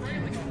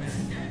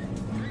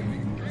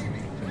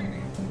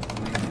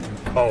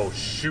 Oh,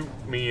 shoot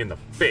me in the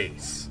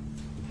face.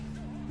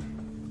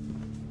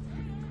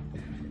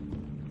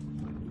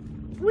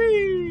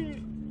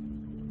 Whee!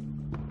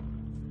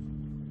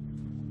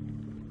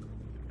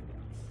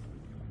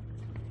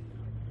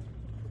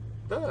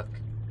 Look.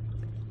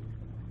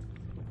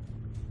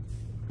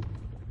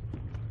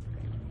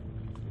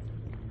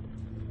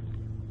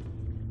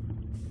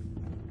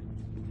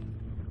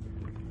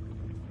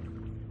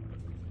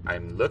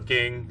 I'm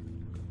looking.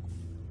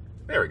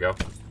 There we go.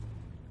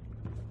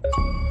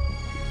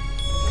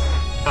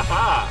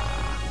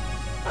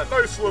 Haha! A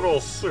nice little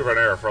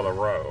souvenir for the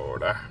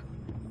road.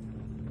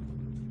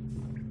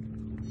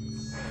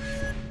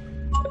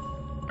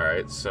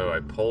 Alright, so I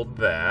pulled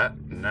that.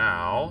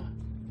 Now...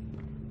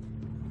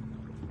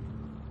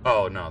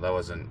 Oh, no, that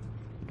wasn't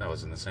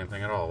the same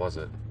thing at all, was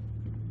it?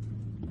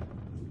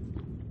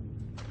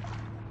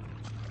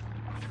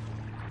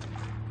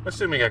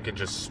 Assuming I can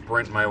just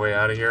sprint my way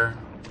out of here.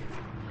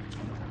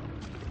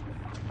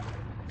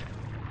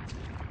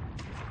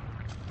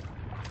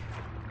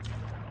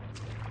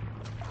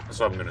 That's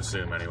what I'm gonna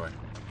assume, anyway.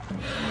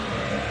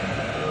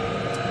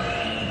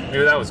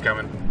 Knew that was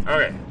coming.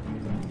 Okay.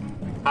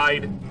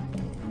 Hide.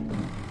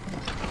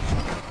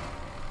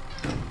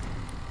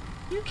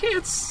 You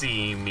can't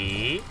see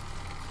me.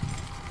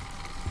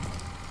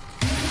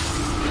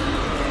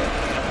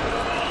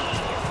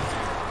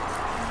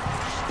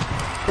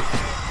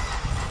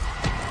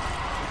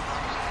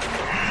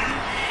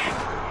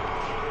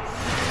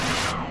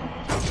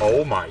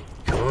 Oh my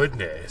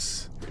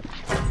goodness.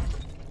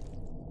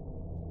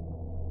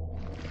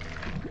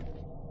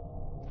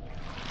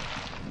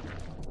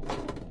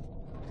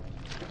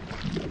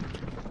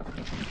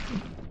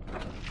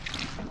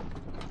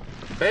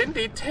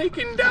 Bendy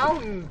taken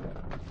down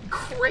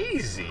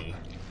crazy.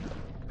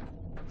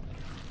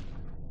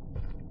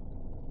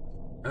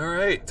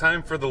 Alright,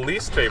 time for the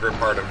least favorite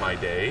part of my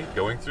day.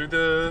 Going through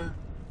the...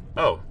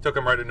 Oh, took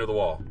him right into the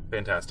wall.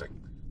 Fantastic.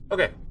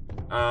 Okay,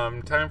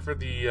 time for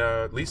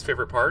the least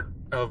favorite part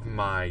of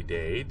my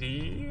day.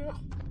 The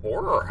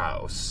horror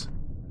house.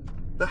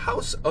 The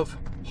house of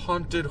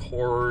haunted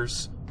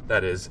horrors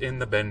that is in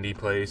the Bendy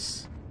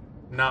place.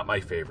 Not my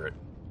favorite.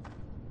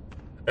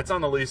 It's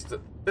on the least...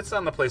 It's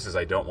on the places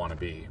I don't want to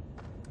be.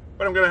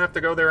 But I'm gonna have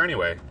to go there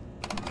anyway.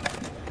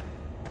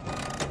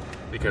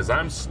 Because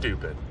I'm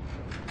stupid.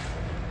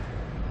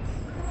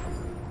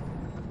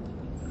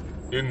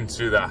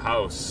 Into the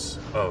house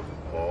of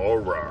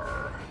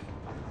horror.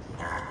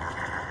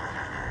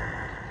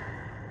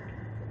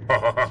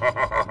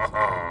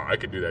 I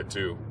could do that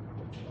too.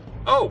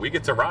 Oh, we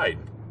get to ride.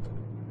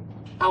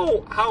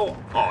 How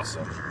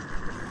awesome.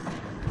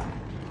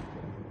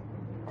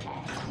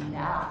 And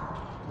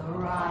now, the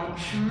ride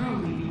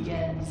truly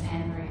begins,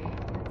 Henry.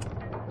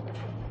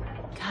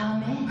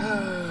 Come in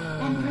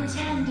and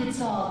pretend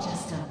it's all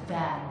just a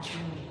bad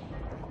dream.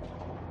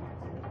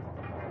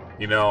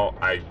 You know,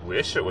 I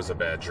wish it was a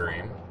bad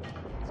dream.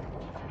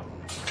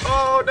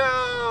 Oh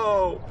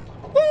no!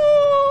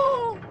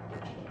 Woo!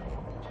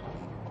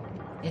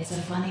 It's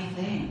a funny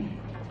thing,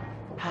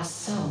 how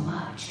so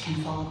much can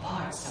fall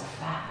apart so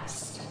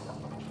fast.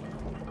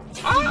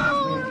 You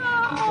really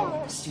had control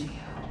of the studio.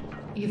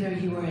 Either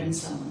you were in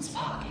someone's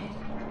pocket,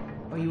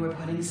 or you were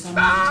putting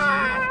someone into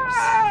yours.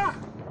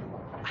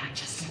 I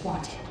just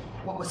wanted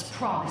what was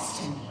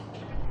promised to me.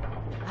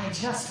 I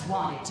just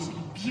wanted to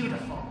be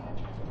beautiful.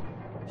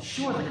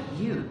 Surely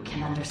you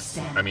can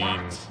understand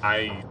that.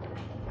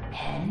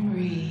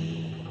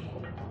 Henry.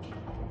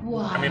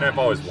 Why? I mean, I've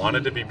always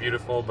wanted to be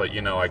beautiful, but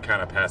you know, I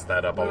kind of passed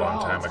that up a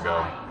long time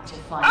ago. To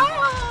find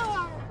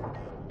out.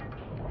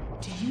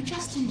 Do you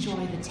just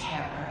enjoy the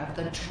terror of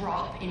the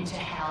drop into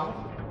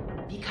hell?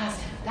 Because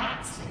if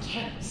that's the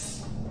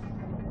case,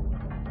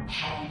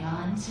 hang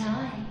on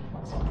tight.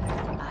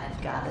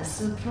 I've got a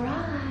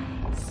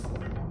surprise.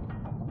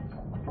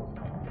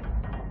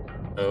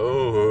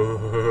 Oh.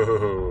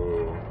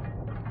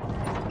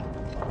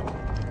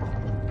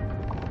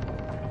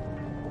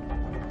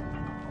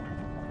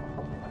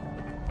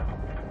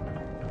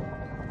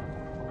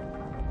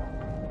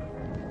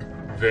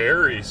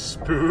 Very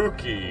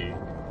spooky.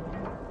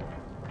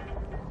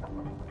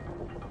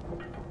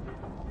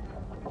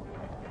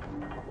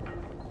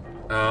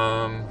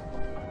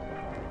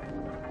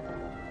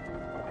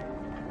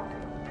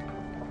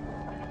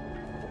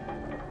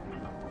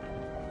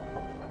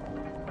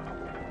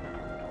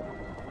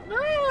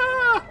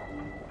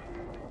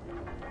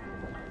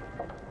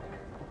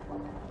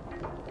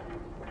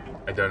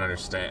 I don't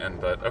understand,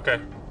 but okay.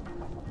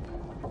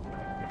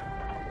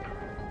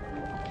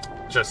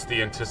 Just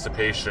the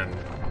anticipation.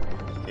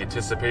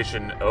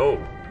 Anticipation. Oh,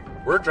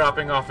 we're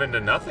dropping off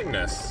into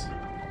nothingness.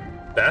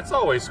 That's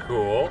always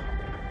cool.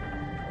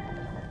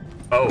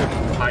 Oh,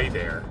 hi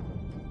there.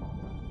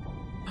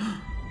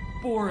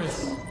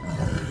 Boris.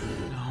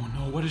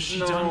 No, what has she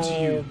done to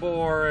you?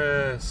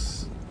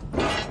 Boris.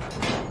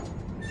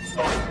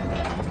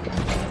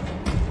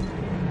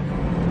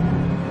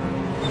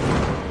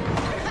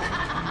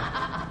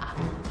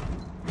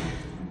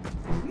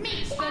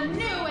 Meet the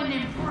new and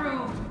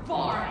improved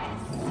Boris.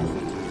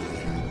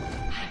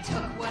 I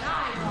took what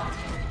I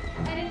wanted,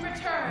 and in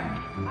return,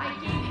 I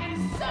gave him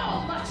so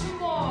much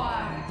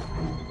more.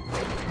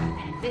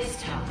 And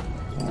this time,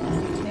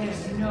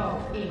 there's no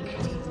ink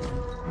deal,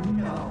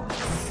 no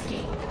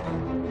escape.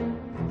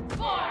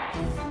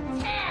 Boris,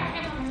 tear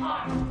him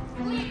apart.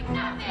 Leave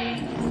nothing.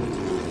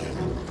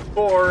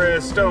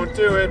 Boris, don't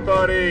do it,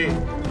 buddy.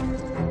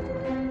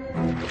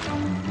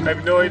 I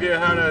have no idea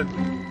how to...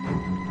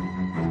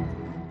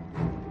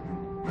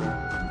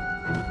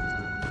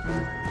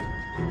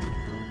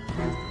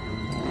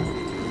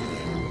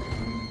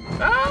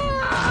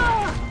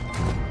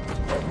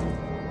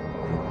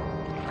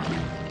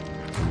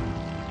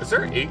 Is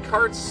there 8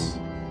 carts?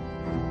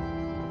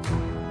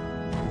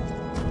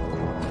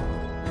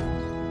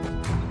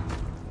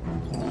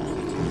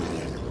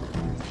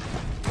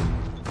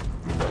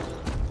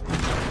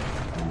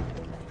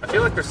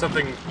 like there's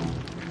something...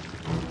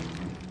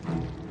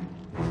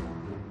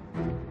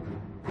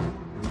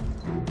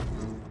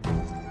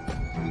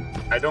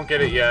 I don't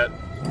get it yet.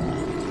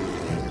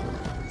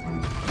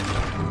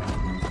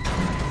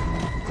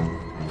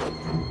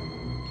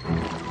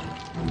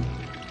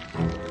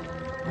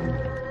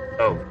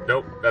 Oh,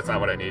 nope, that's not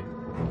what I need.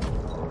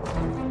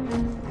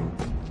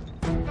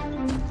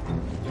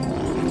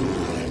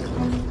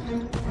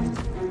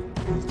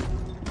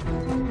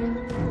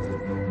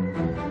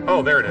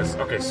 Oh, there it is.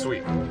 Okay,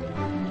 sweet.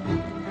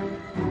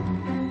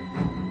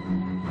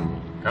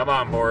 Come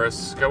on,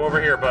 Boris. Come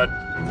over here, bud.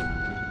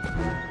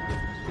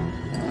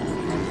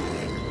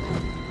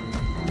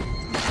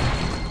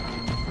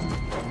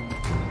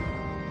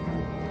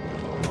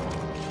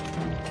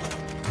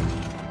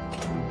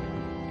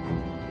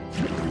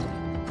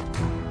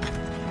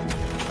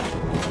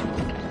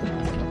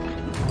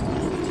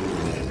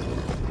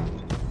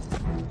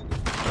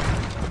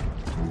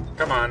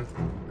 Come on.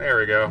 There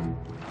we go.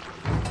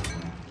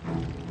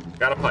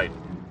 Got a pipe.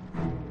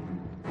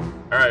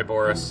 Alright,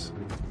 Boris.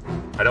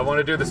 I don't want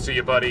to do this to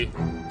you, buddy.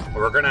 But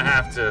we're gonna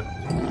have to.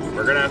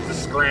 We're gonna have to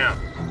scram.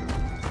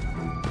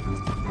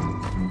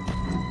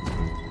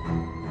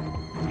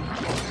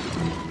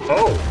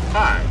 Oh,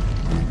 hi.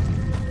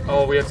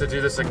 Oh, we have to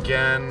do this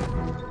again.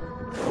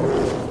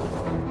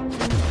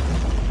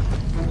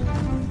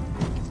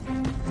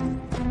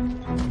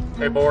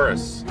 Hey,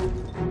 Boris.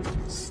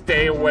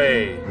 Stay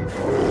away.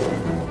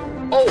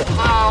 Oh,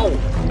 ow!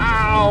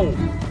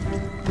 Ow!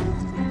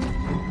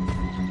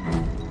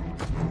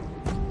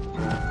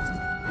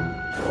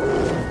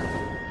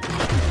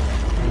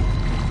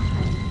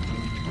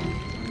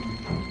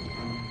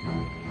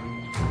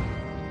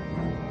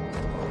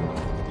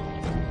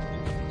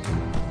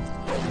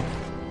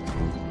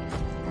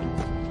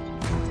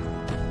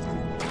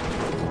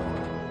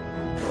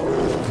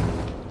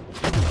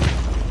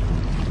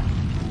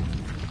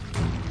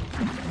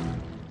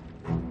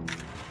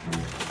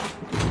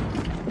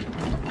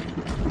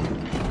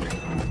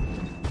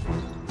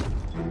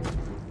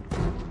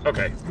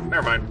 Okay,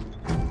 never mind.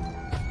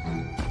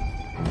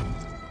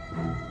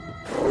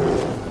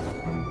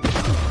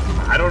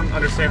 I don't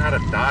understand how to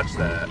dodge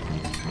that.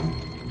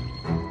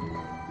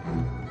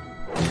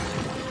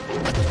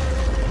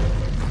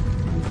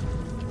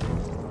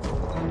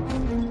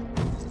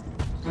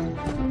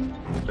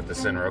 Put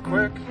this in real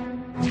quick.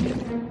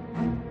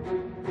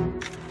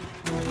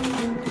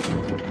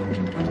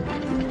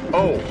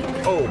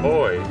 Oh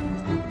boy.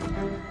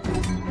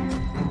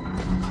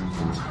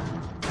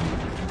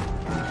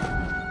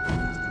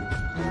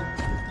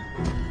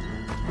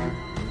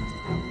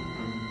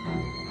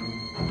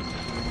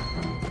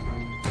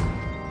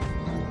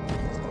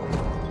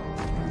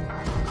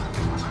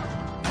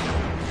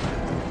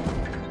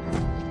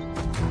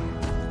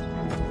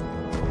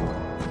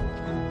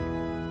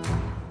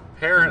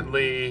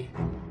 Apparently,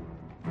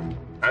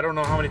 I don't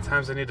know how many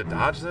times I need to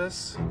dodge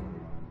this.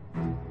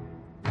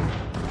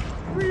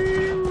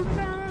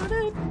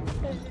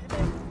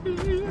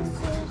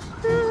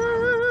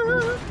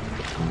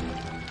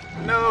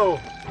 No!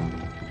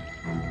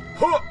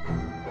 Huh!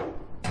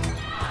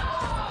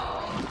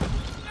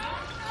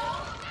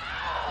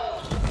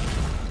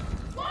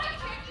 Why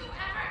can't you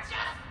ever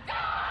just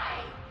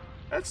die?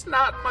 That's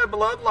not my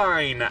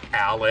bloodline,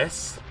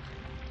 Alice.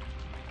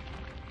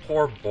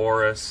 Poor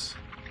Boris.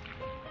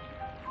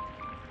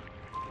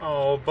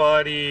 Oh,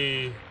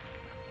 buddy.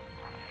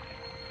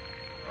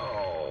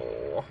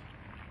 Oh.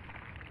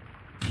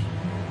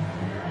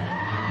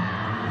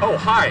 Oh,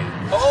 hi.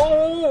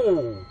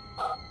 Oh!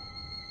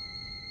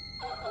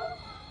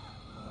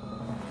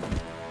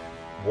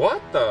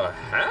 What the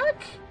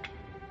heck?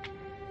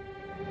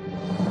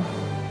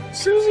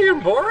 Susie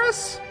and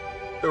Boris?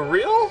 The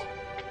real?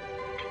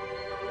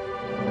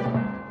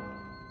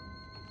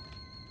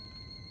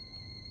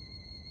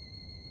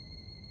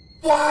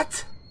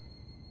 What?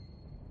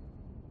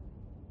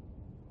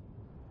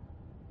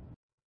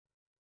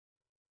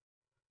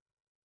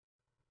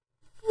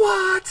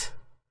 What?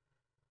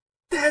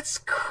 That's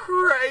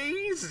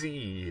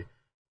crazy.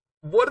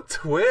 What a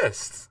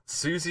twist.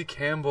 Susie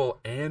Campbell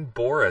and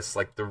Boris,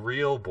 like the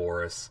real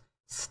Boris,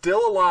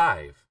 still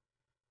alive.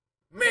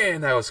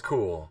 Man, that was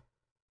cool.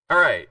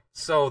 Alright,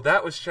 so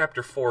that was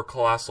Chapter 4,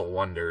 Colossal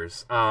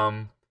Wonders.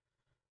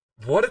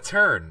 What a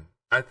turn.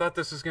 I thought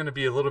this was going to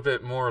be a little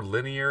bit more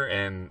linear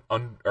and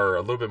or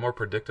a little bit more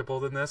predictable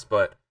than this,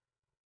 but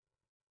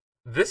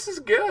this is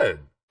good.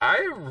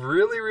 I'm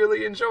really,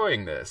 really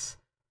enjoying this.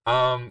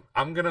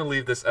 I'm gonna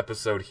leave this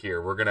episode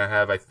here. We're gonna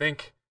have, I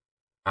think,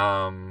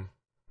 well,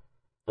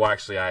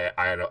 actually,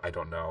 I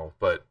don't know,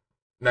 but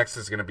next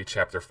is gonna be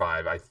Chapter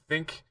 5. I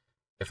think,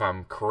 if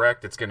I'm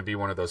correct, it's gonna be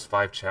one of those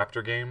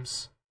 5-chapter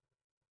games.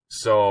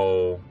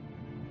 So,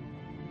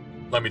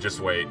 let me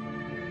just wait.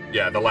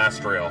 Yeah, the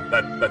last rail.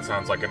 That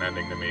sounds like an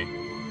ending to me.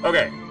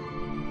 Okay.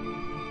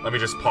 Let me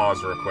just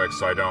pause real quick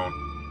so I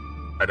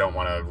don't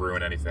want to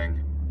ruin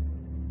anything.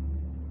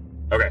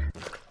 Okay.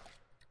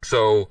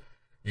 So,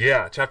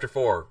 yeah, Chapter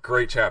 4,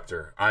 great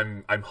chapter.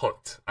 I'm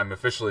hooked. I'm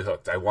officially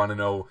hooked. I want to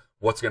know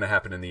what's going to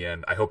happen in the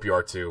end. I hope you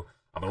are too.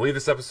 I'm going to leave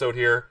this episode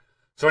here.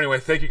 So anyway,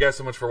 thank you guys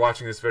so much for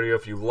watching this video.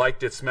 If you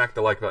liked it, smack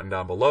the like button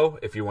down below.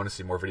 If you want to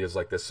see more videos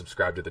like this,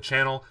 subscribe to the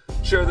channel.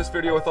 Share this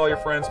video with all your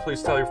friends.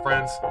 Please tell your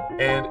friends.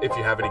 And if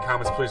you have any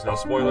comments, please, no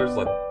spoilers,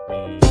 let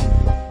me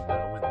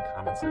know in the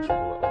comment section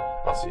below.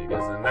 I'll see you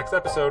guys in the next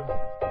episode.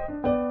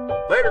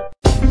 Later!